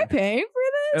on? "Am I there? paying for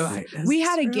this?" Oh, We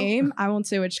had a game. I won't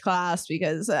say which class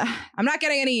because I'm not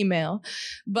getting any email,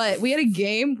 but we had a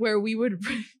game where we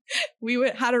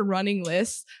had a running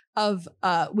list of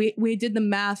we did the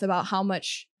math about how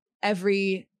much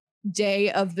every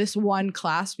day of this one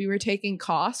class we were taking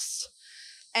costs,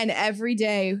 and every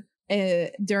day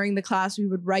during the class we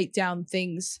would write down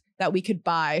things that we could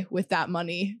buy with that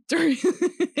money during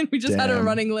and we just had a Damn.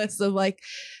 running list of like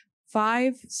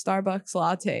 5 Starbucks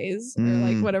lattes or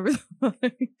like whatever.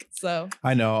 So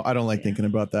I know. I don't like thinking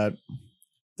about that.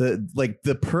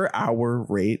 The per hour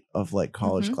rate of like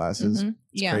college classes.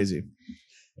 It's crazy.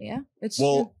 Yeah. It's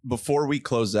Well, before we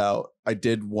close out, I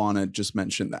did want to just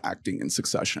mention the acting in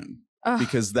Succession,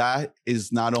 because that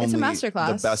is not only the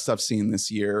masterclass. best I've seen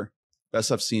this year,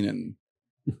 best I've seen in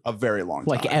a very long time.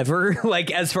 Like ever,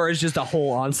 like as far as just a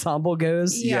whole ensemble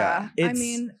goes. Yeah. I It's-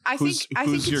 mean, I think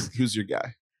Who's your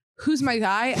guy? who's my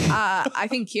guy? I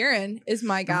think Kieran is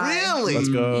my guy. Really? Let's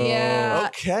go. Yeah.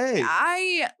 Okay.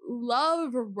 I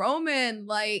love Roman.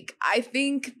 Like, I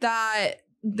think that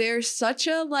there's such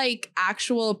a like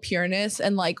actual pureness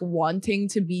and like wanting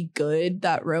to be good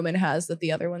that Roman has that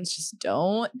the other ones just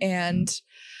don't. And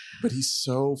But he's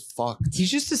so fucked.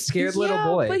 He's just a scared little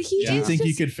boy. But he Do you is think you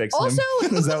just- could fix also-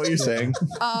 him? Is that what you're saying?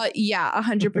 Yeah,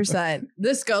 100%.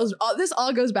 This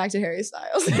all goes back to Harry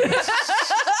Styles.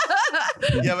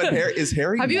 Yeah, but is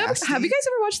Harry have you guys nasty?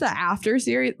 ever watched the After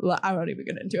series? Well, I won't even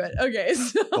get into it. Okay,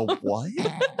 so The what?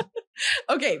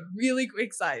 okay, really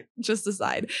quick just a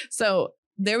side. So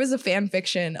there was a fan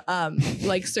fiction,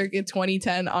 like circa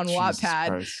 2010 on Jesus Wattpad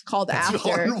Christ. called That's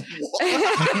After. on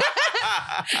what?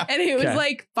 And it was Okay.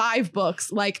 like 5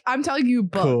 books. Like, I'm telling you,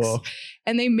 books. Cool.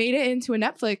 And they made it into a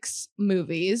Netflix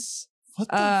movies. What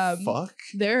the fuck?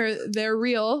 They're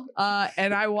real.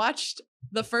 And I watched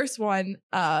the first one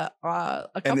a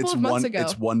couple of months ago.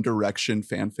 It's One Direction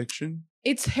fan fiction.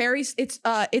 It's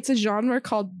a genre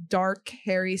called dark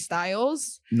Harry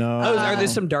Styles. No. Oh, are there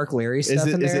some Dark Larry stuff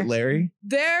in Is there? it Larry?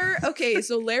 Okay,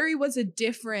 so Larry was a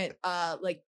different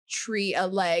like a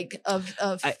leg of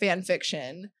fan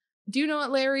fiction. Do you know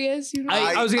what Larry is? You know?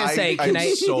 I was gonna say, can I'm I-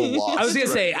 so lost I was gonna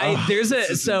say, right there's a This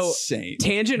is so insane.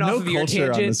 tangent No off of your culture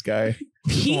on tangent. this guy.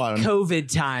 Peak Come on.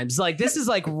 COVID times. Like this is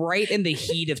like right in the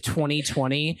heat of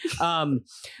 2020.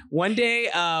 One day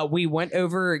we went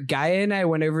over, Gaia and I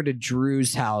went over to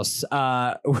Drew's house.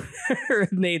 And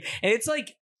it's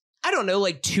like, I don't know,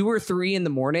 like 2 or 3 in the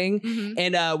morning. Mhm.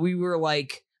 And we were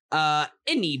like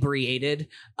inebriated.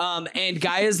 And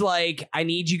Gaia's like, I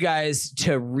need you guys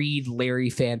to read Larry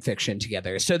fan fiction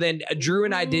together. So then Drew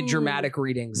and I did Ooh. dramatic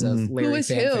readings of Mhm. Larry Who is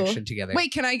fan who? fiction together.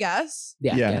 Wait, can I guess?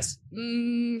 Yeah, Yeah. yes.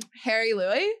 Harry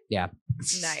Louis. Yeah.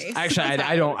 Nice. Actually,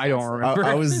 I don't remember.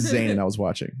 I was Zane and I was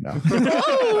watching. No.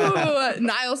 Ooh,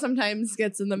 Niall sometimes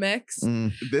gets in the mix.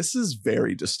 Mm. This is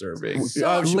very disturbing.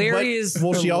 Larry is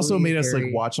Well, she also made us like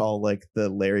Larry. watch all like the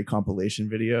Larry compilation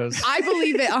videos. I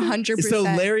believe it 100%. So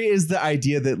Larry is the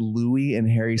idea that Louis and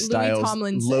Harry Styles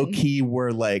Tomlinson. low key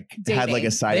were like had like a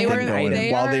Dating. side They thing were- going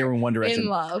they while are they were in One in Direction.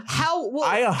 love. How well,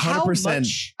 I 100% how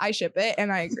much- I ship it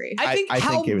and I agree. I think I how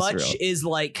think it was much real. is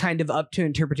like kind of up to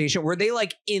interpretation. Were they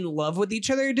like in love with each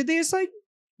other? Or did they just like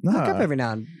hook up Nah. every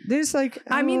now and then? They just like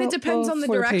I mean, it depends on the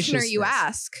directioner you flirtatiousness.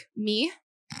 ask. Me,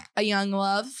 a young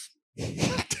love,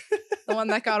 the one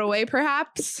that got away,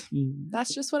 perhaps. Mm.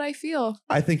 That's just what I feel.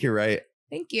 I think you're right.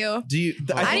 Thank you. Do you?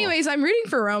 Anyways, I'm rooting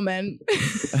for Roman.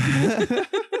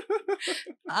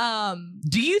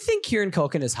 Do you think Kieran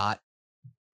Culkin is hot?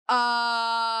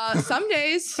 Some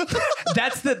days.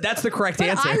 That's the correct But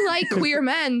answer. I like queer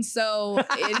men,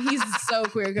 and he's so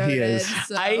queer coded. He is.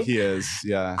 So. He is,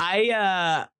 yeah.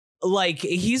 I like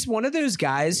he's one of those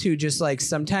guys who just like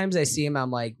sometimes I see him,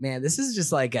 I'm like, man, this is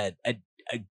just like a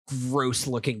gross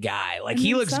looking guy. Like And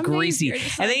he then looks some days greasy. you're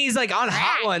just And then like, he's like on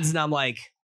Hot Ones, and I'm like,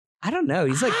 I don't know.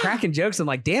 He's like cracking jokes. I'm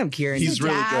like, damn, Kieran. He's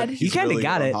really dad. good. You He's kinda really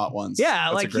got good on it. Hot Ones. Yeah,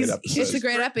 That's like, a great he's- episode. It's a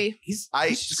great epi. he's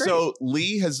great. So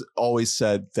Lee has always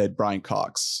said that Brian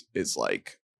Cox is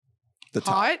like the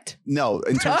top. Hot. No,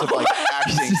 in terms of like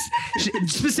acting.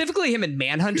 Specifically him in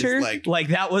Manhunter, It's like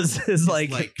that was his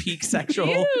like peak sexual.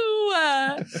 Ew.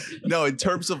 No, in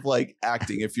terms of like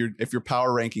acting, if you're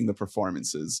power ranking the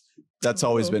performances, that's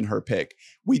always Ooh. been her pick.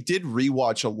 We did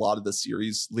rewatch a lot of the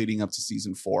series leading up to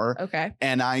season 4, Okay.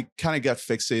 and I kind of got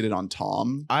fixated on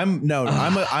Tom.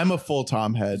 I'm a full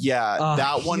Tom head. Yeah,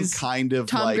 that one he's- kind of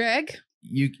Tom like Greg.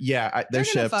 They're They're gonna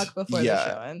shipped. fuck before Yeah. the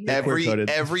show ends. They're queer-coded.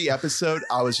 every episode.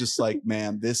 I was just like,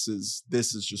 man, this is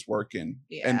just working.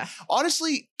 Yeah. And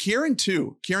honestly, Kieran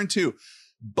too.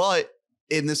 But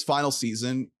in this final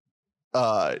season,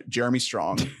 Jeremy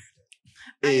Strong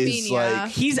is like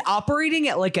He's operating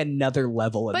at like another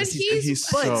level. In But this season. he's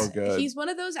so good. He's one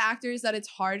of those actors that it's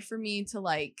hard for me to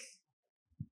like.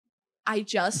 I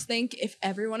just think if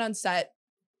everyone on set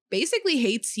basically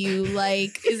hates you.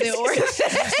 Like, is it worth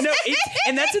it? No,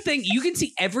 and that's the thing. You can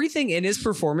see everything in his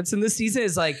performance in this season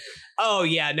is like, oh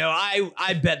yeah, no,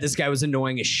 I bet this guy was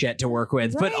annoying as shit to work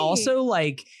with. But Right. also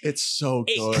like It's so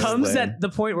good. it comes at the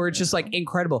point where it's just like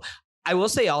incredible. I will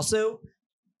say also,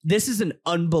 this is an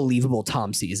unbelievable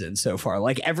Tom season so far.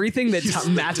 Like everything that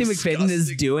Matthew McFadden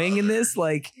is doing in this,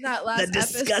 like That last the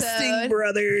disgusting episode.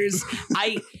 brothers.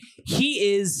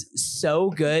 He is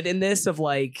so good in this of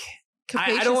like,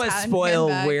 I don't want to Capacious spoil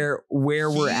handbag.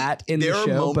 where we're at in the There are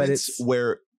show, but moments it's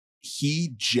where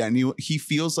he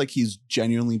feels like he's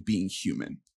genuinely being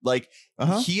human. Like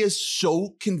he is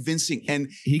so convincing, and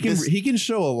he can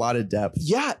show a lot of depth.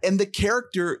 yeah, and the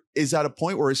character is at a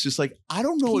point where it's just like, I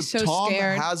don't know He's if so Tom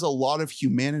scared. has a lot of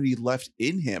humanity left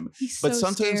in him. He's But so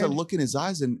sometimes scared. I look in his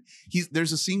eyes, and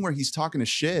there's a scene where he's talking to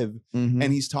Shiv, Mhm.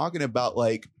 and he's talking about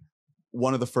like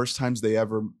one of the first times they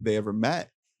ever met,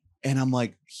 and I'm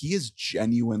like, he is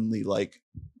genuinely like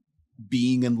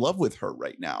being in love with her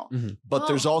right now. Mhm. But Oh,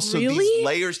 there's also really? these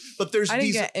layers. But there's I didn't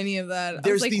these get any of that. I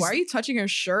there's was like, these- why are you touching her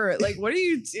shirt? Like, what are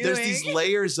you doing? there's these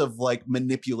layers of like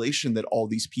manipulation that all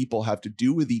these people have to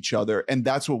do with each other, and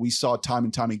that's what we saw time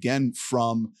and time again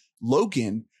from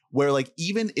Logan, where like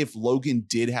even if Logan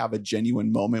did have a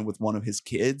genuine moment with one of his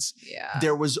kids, Yeah.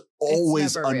 there was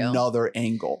always never real. another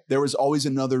angle. There was always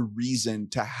another reason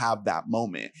to have that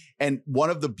moment. And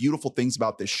one of the beautiful things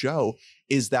about this show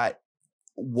is that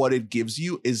what it gives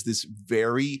you is this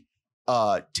very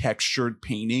textured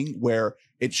painting where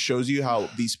it shows you how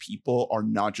these people are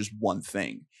not just one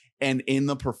thing. And in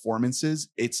the performances,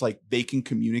 it's like they can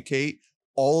communicate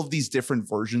all of these different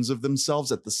versions of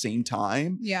themselves at the same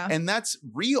time. Yeah. And that's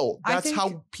real. I That's think-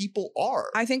 how people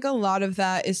are. I think a lot of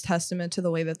that is testament to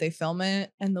the way that they film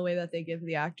it and the way that they give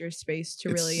the actors space to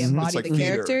It's- really it's embody like the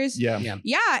theater. characters. Yeah.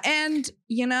 Yeah. And,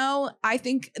 you know, I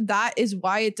think that is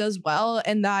why it does well.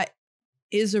 And that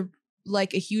is a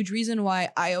huge reason why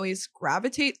I always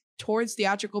gravitate towards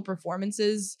theatrical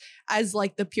performances as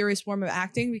like the purest form of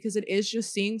acting, because it is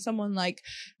just seeing someone like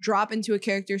drop into a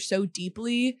character so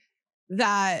deeply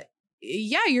that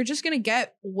you're just going to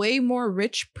get way more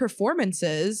rich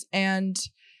performances. And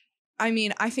I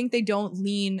mean, I think they don't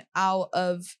lean out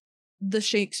of the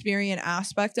Shakespearean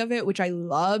aspect of it, which I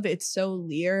love. It's so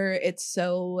Lear, it's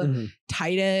so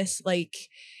Titus, like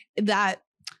that.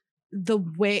 The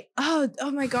way, oh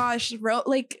my gosh,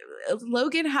 like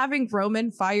Logan having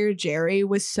Roman fire Jerry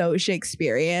was so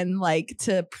Shakespearean, like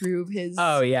to prove his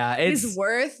his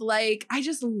worth. Like I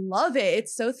just love it.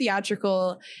 It's so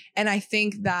theatrical, and I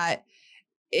think that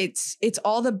it's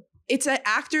an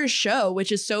actor's show,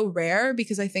 which is so rare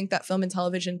because I think that film and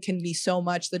television can be so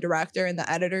much the director and the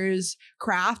editor's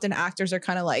craft, and actors are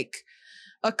kind of like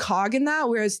a cog in that,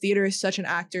 whereas theater is such an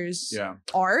actor's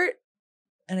art.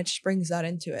 And it just brings that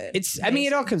into it.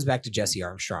 It all comes back to Jesse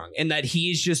Armstrong, and that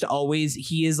he's just always,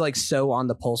 he is like so on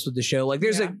the pulse with the show. Like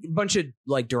there's a bunch of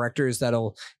like directors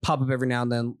that'll pop up every now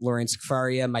and then. Lawrence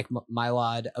Kafaria, Mike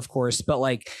Mylod, of course. But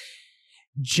like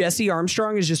Jesse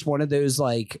Armstrong is just one of those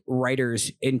like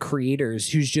writers and creators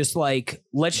who's just like,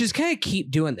 let's just kind of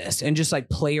keep doing this and just like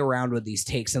play around with these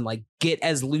takes and like get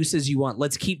as loose as you want.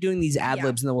 Let's keep doing these ad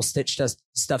libs and then we'll stitch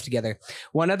stuff together.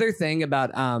 One other thing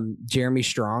about Jeremy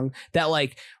Strong that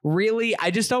like really, I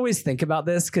just always think about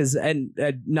this because, and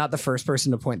not the first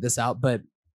person to point this out, but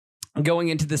going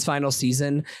into this final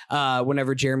season,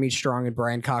 whenever Jeremy Strong and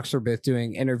Brian Cox were both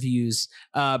doing interviews,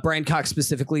 Brian Cox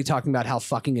specifically talking about how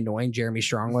fucking annoying Jeremy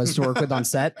Strong was to work with on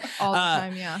set. All the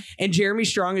time, And Jeremy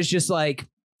Strong is just like,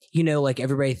 you know, like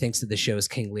everybody thinks that the show is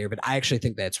King Lear, but I actually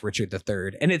think that's Richard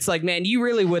III. And it's like, man, you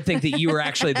really would think that you were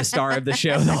actually the star of the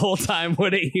show the whole time,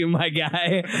 wouldn't you, my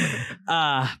guy?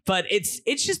 But it's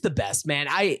just the best, man.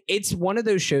 It's one of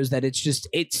those shows that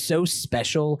it's so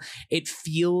special. It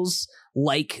feels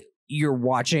like you're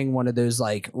watching one of those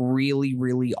like really,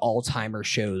 really all-timer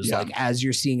shows, like as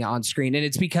you're seeing it on screen. And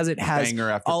it's because it has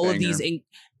all of these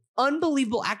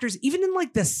unbelievable actors, even in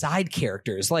like the side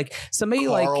characters, like somebody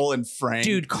Carl and Frank.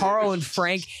 Dude, Carl and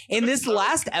Frank. In this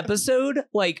last episode,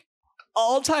 like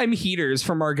all-time heaters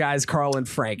from our guys, Carl and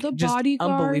Frank. The just bodyguard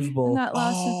unbelievable. in that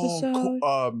last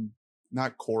episode.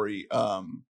 Not Corey.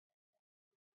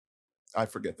 I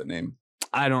forget the name.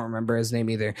 I don't remember his name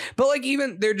either. But like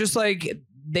even they're just like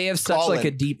they have such Colin. like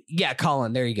a deep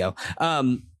Colin, there you go.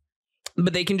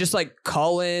 But they can just like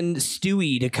call in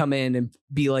Stewie to come in and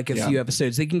be like a few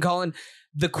episodes. They can call in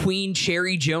the Queen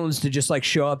Cherry Jones to just like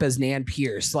show up as Nan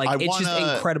Pierce. Like it's just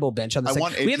incredible bench on the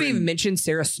set. We haven't even mentioned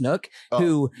Sarah Snook,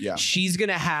 who she's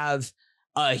gonna have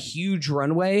a huge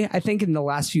runway, I think, in the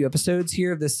last few episodes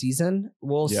here of this season.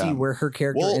 We'll see where her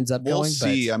character ends up going. We'll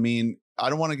see. I mean, I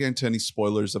don't want to get into any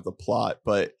spoilers of the plot,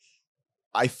 but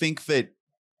I think that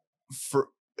for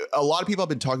a lot of people have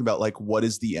been talking about like, what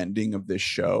is the ending of this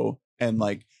show? And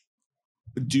like,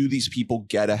 do these people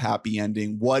get a happy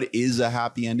ending? What is a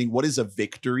happy ending? What is a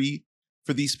victory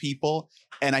for these people?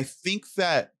 And I think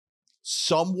that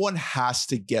someone has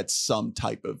to get some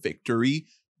type of victory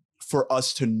for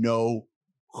us to know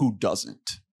who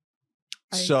doesn't.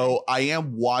 So I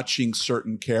am watching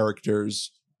certain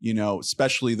characters, you know,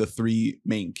 especially the 3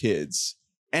 main kids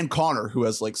and Connor, who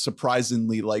has like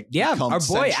surprisingly like become our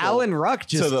boy Alan Ruck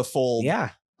just to the fold.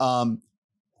 Yeah.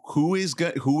 Who is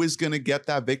going to get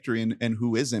that victory and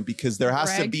who isn't? Because there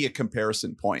has to be a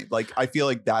comparison point. Like I feel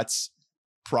like that's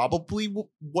probably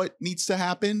what needs to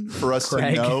happen for us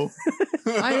to know.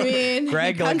 I mean,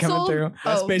 Greg coming through.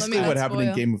 That's basically what happened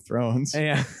in Game of Thrones.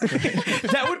 Yeah.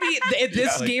 That would be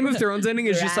this Game of Thrones ending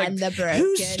is just like,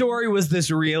 whose story was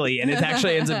this really? And it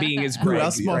actually ends up being his Greg. Who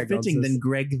else more fitting than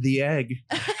Greg the Egg?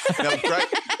 No,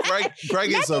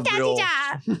 Greg is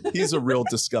he's a real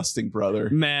disgusting brother.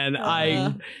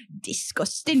 Man,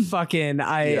 disgusting.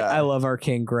 I love our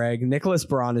King Greg. Nicholas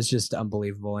Braun is just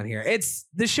unbelievable in here.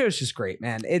 This show's just great,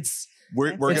 man.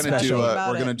 We're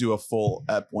gonna do a full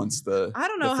ep once I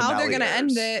don't know how they're gonna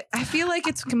end it. I feel like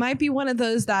it might be one of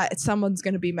those that someone's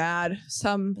gonna be mad.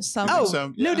 Some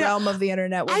no realm of the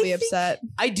internet will be upset.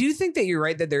 I do think that you're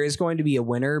right that there is going to be a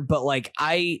winner, but like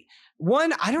I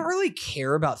don't really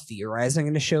care about theorizing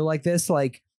in a show like this.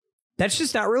 Like that's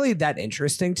just not really that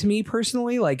interesting to me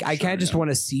personally. Like I kind of just want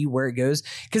to see where it goes.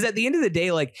 Because at the end of the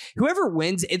day, like whoever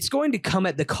wins, it's going to come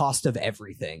at the cost of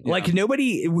everything. Yeah. Like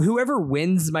whoever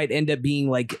wins might end up being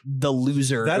like the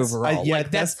loser overall. Like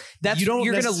that's you're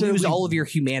going to lose all of your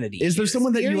humanity. Is there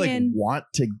someone that you like want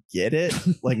to get it?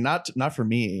 Like not for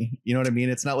me. You know what I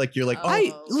mean? It's not like you're like,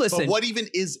 listen. But what even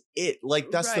is it? Like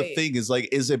that's the thing is like,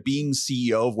 is it being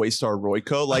CEO of Waystar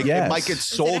Royco? Like it might get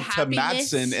sold to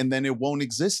Mattson and then it won't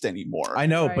exist anymore. I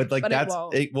know, but like that's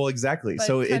well, exactly. But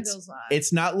so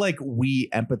it's not like we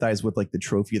empathize with like the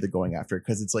trophy they're going after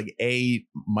because it's like A,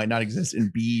 might not exist,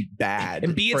 and B, bad,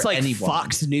 and B, it's like anyone.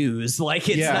 Fox News, like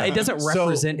it's not, it doesn't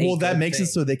represent. So, well, that makes it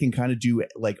so they can kind of do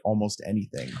like almost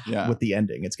anything with the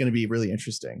ending. It's going to be really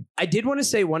interesting. I did want to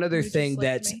say one other thing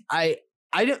that I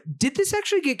don't. Did this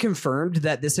actually get confirmed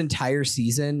that this entire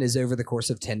season is over the course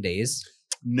of 10 days?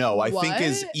 No, I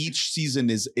think each season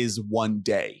is 1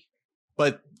 day,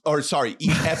 but. Or sorry,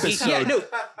 each episode.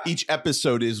 Each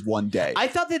episode is 1 day. I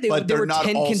thought that there were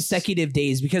 10 consecutive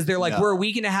days because they're like, we're a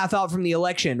week and a half out from the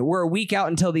election. We're a week out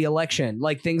until the election,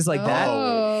 like things like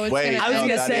that. Wait, I was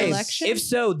gonna say, if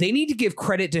so, they need to give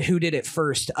credit to who did it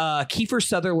first. Kiefer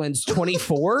Sutherland's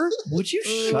 24. Would you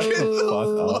shut the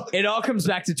fuck up? It all comes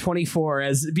back to 24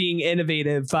 as being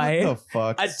innovative by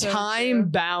a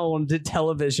time-bound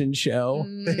television show.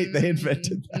 They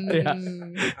invented that. Yeah,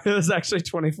 it was actually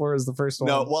 24 as the first one.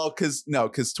 No, well, because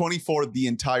 24 the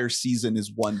entire season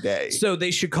is 1 day. So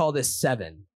they should call this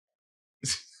 7.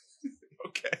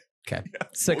 Okay. Yeah,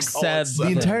 6, 7.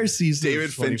 The entire season.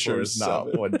 David Fincher is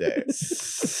not 1 day.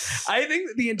 I think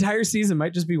that the entire season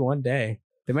might just be 1 day.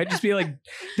 They might just be like,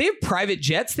 they have private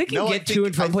jets. They can get to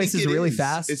and from places really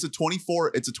fast. It's a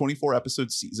 24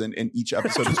 episode season, and each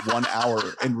episode is 1 hour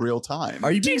in real time.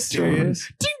 Are you being serious?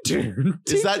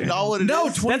 Is that not what it is? No,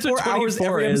 24 hours.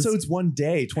 Every episode's 1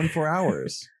 day. 24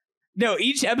 hours. No,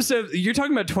 each episode, you're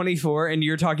talking about 24 and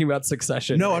you're talking about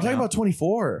Succession. No, I'm talking about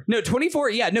 24. No,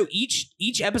 24. Yeah, no,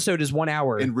 each episode is 1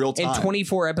 hour in real time. And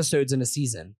 24 episodes in a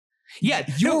season. Yeah,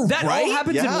 that right? all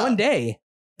happens in 1 day.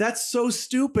 That's so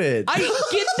stupid.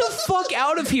 Get the fuck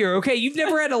out of here, okay? You've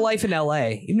never had a life in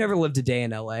LA. You've never lived a day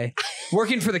in LA.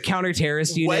 Working for the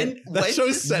counter-terrorist unit.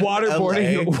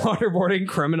 Waterboarding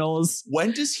criminals.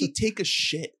 When does he take a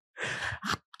shit?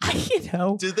 You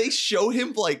know. Do they show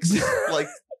him like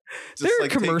there are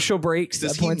commercial breaks.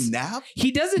 Does he nap?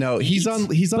 He doesn't. No, he's on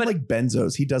like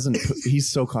benzos. He doesn't. He's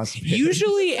so constipated.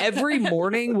 Usually, every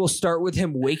morning will start with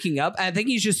him waking up. I think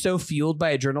he's just so fueled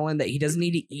by adrenaline that he doesn't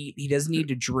need to eat. He doesn't need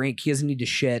to drink. He doesn't need to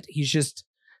shit. He's just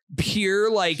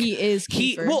pure like he is.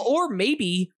 Or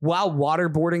maybe while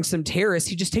waterboarding some terrorists,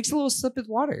 he just takes a little sip of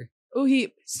water. Oh, he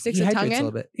sticks a tongue in? A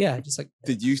little bit. Yeah, just like.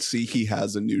 Did you see he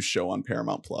has a new show on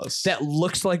Paramount Plus? That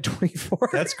looks like 24.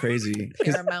 That's crazy.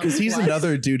 Because he's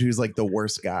another dude who's like the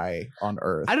worst guy on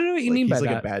earth. I don't know what you mean by that.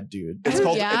 He's like a bad dude. It's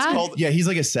called. Yeah, he's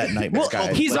like a set nightmare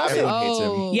guy. He's like,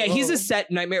 also. Yeah, he's a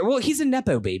set nightmare. Well, he's a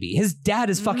Nepo baby. His dad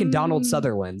is fucking Donald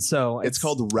Sutherland. So it's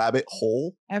called Rabbit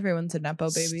Hole. Everyone's a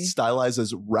Nepo baby. Stylized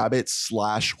as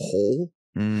Rabbit/Hole.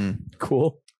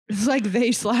 Cool. It's like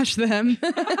they/them.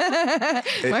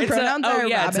 My pronouns are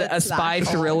it's rabbit a spy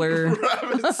slash thriller.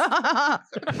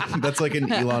 That's like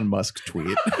an Elon Musk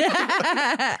tweet.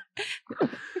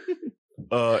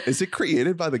 Is it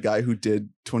created by the guy who did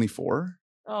 24?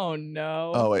 Oh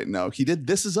no. Oh wait, no. He did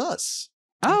This Is Us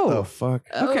Oh fuck.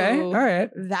 Okay. Oh, All right.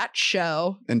 That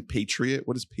show. and Patriot.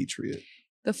 What is Patriot?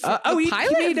 The he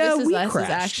pilot made, of This Is Wheat Us is Crash.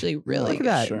 actually really Look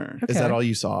at good. that. Sure. Is that all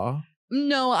you saw?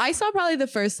 No, I saw probably the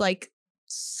first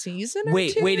season or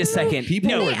two. Wait a second. People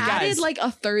Then were they added guys.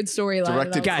 a third storyline.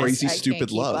 Directed and I was Crazy like, I Stupid can't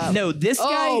keep Love. up. No, this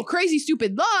guy. Oh, Crazy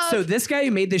Stupid Love. So this guy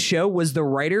who made the show was the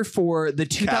writer for the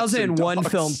 2001 Dogs.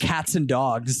 film Cats and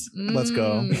Dogs. Let's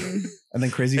go. Mm. And then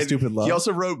Crazy And Stupid Love. He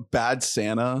also wrote Bad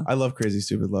Santa. I love Crazy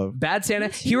Stupid Love. Bad Santa.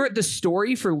 He wrote the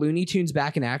story for Looney Tunes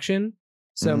Back in Action.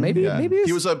 So Mhm. maybe Yeah. maybe it's,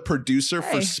 He was a producer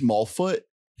for Hey. Smallfoot.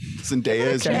 Zendaya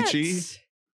is Michi. Chance.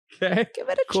 okay. Give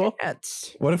it a Cool.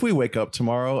 chance. What if we wake up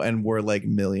tomorrow and we're like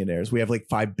millionaires? We have like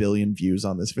 5 billion views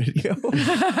on this video.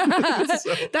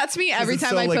 That's me every It's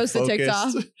time so, I like, post a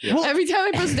TikTok. focused. Yeah. Every time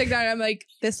I post a TikTok, I'm like,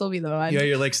 this will be the one. Yeah,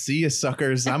 you're like, see you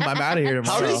suckers. I'm out of here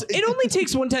How tomorrow. does It only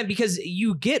takes one time because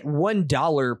you get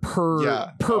 $1 per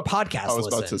Yeah. podcast. I was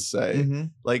about to listen. say,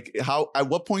 Mhm. like, at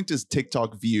what point does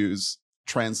TikTok views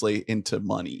translate into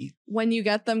money? When you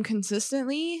get them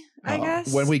consistently, I Oh.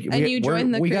 guess. When we and you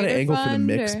join the we got an creator angle for the fund,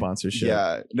 mix or- sponsorship.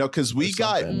 Yeah, no, because we Or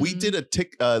something. did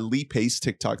a Lee Pace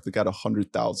TikTok that got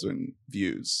 100,000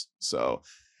 views. So,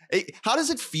 how does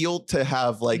it feel to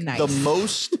have like Nice. the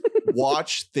most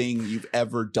watched thing you've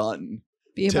ever done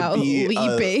Be to about be Lee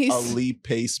a Pace. Lee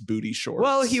Pace booty shorts?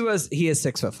 Well, he is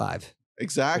 6'5".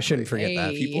 exactly. I shouldn't forget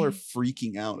that. Hey. People are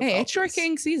freaking out. Hey, about it's Short this.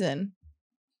 King season.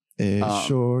 It's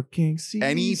Short King season.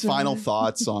 Any final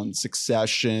thoughts on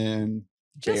Succession?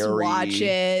 Just Barry, watch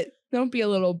it. Don't be a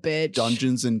little bitch.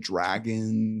 Dungeons and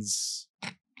Dragons,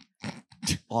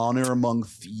 Honor Among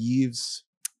Thieves.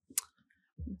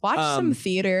 Watch some Um,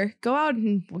 theater. Go out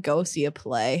and go see a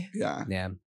play. Yeah. Yeah.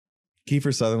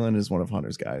 Kiefer Sutherland is one of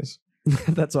Hunter's guys.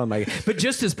 That's on my. But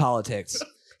just his politics.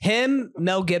 Him,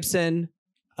 Mel Gibson.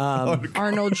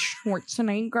 Arnold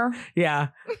Schwarzenegger. Yeah.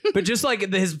 But just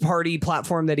like his party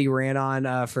platform that he ran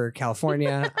on for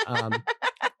California.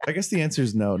 I guess the answer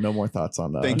is no. No more thoughts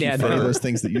on Thank you any for- of those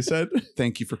things that you said.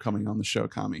 Thank you for coming on the show,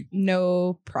 Kami.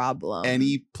 No problem.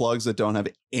 Any plugs that don't have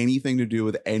anything to do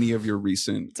with any of your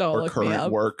recent Don't or look me current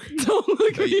up. work Don't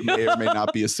look that you me may or up. may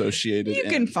not be associated You in.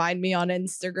 can find me on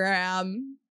Instagram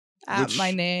at Which-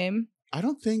 my name. I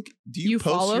don't think. Do you, You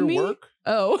post follow your me? work?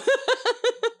 Oh.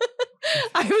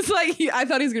 I was like, I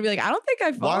thought he was gonna be like, I don't think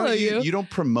I Why follow don't you? you. You don't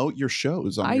promote your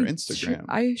shows on your Instagram.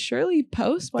 I surely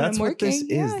post when That's I'm what working. this is.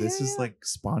 Yeah, This yeah, is yeah. like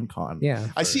SpawnCon. Yeah.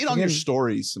 I see it on your Again-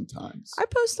 stories sometimes. I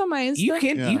post on my Insta. You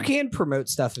can Yeah. you can promote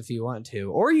stuff if you want to,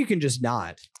 or you can just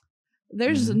not.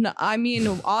 There's Mhm. no, I mean,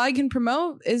 all I can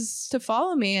promote is to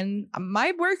follow me, and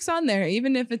my work's on there,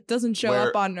 even if it doesn't show Where-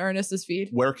 up on Ernest's feed.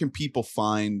 Where can people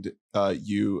find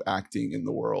you acting in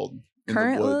the world? In the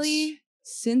woods? Currently,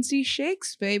 Cincy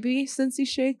Shakes, baby. Cincy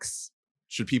Shakes.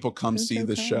 Should people come It's see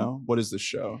the okay. show? What is the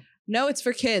show? No, it's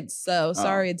for kids, so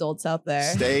sorry, adults out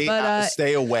there. Stay But,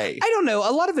 stay away. I don't know.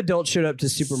 A lot of adults showed up to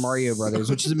Super Mario Brothers,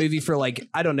 which is a movie for like,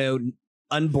 I don't know,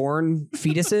 unborn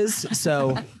fetuses.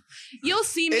 So You'll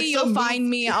see me, It's a you'll movie. find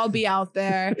me, I'll be out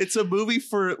there. It's a movie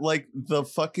for like the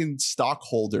fucking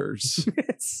stockholders.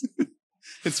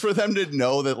 It's for them to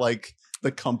know that like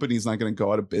the company's not going to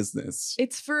go out of business.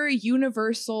 It's for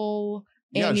Universal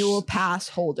Yeah, annual pass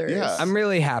holders. Yeah. I'm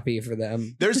really happy for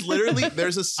them. There's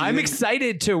a scene. I'm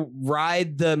excited to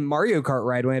ride the Mario Kart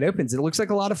ride when it opens. It looks like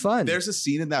a lot of fun. There's a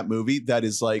scene in that movie that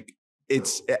is like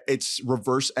it's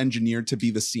reverse engineered to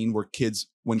be the scene where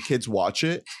when kids watch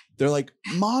it, they're like,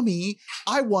 "Mommy,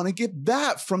 I want to get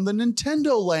that from the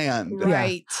Nintendo Land."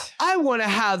 Right. I want to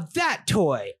have that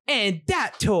toy and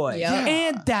that toy Yeah.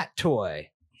 and that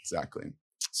toy. Exactly.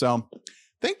 So,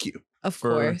 thank you Of For-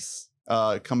 course.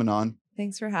 coming on,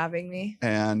 Thanks for having me.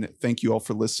 and thank you all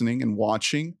for listening and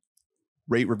watching.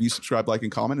 Rate, review, subscribe, like,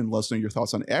 and comment, and let us know your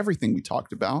thoughts on everything we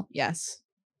talked about. Yes.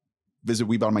 Visit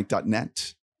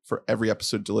WeBoutMike.net for every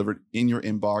episode delivered in your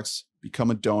inbox.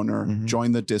 Become a donor. Mhm.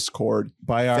 Join the Discord.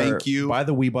 Thank you. Buy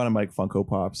the We Bought a Mic Funko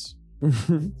Pops.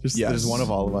 Yes. There's one of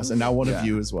all of us, and now one Yeah. of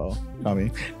you as well, Tommy.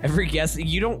 Every guest,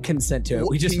 you don't consent to it.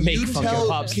 We just Can make you Funko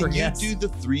Pops for Can you guests. do the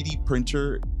 3D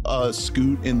printer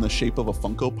scoot in the shape of a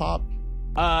Funko Pop?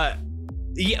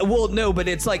 Yeah, well, no, but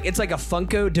it's like a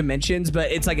Funko Dimensions,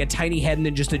 but it's like a tiny head and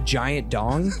then just a giant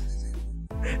dong.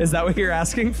 Is that what you're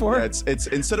asking for? Yeah, it's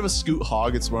instead of a Scoot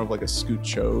Hog, it's more of like a Scoot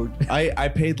Chode. I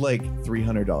paid like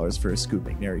 $300 for a Scoot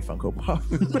McNairy Funko Pop.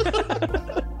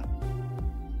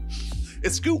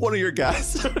 It's Scoot one of your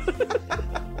guys.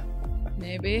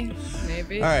 Maybe.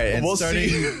 All right, and We'll starting.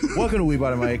 see. Welcome to We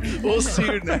Bought a Mic. We'll see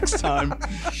you next time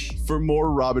for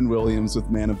more Robin Williams with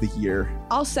Man of the Year.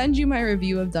 I'll send you my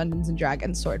review of Dungeons and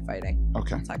Dragons sword fighting.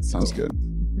 Okay, Text sounds me. good.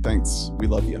 Thanks. We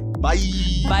love you. Bye.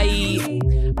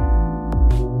 Bye.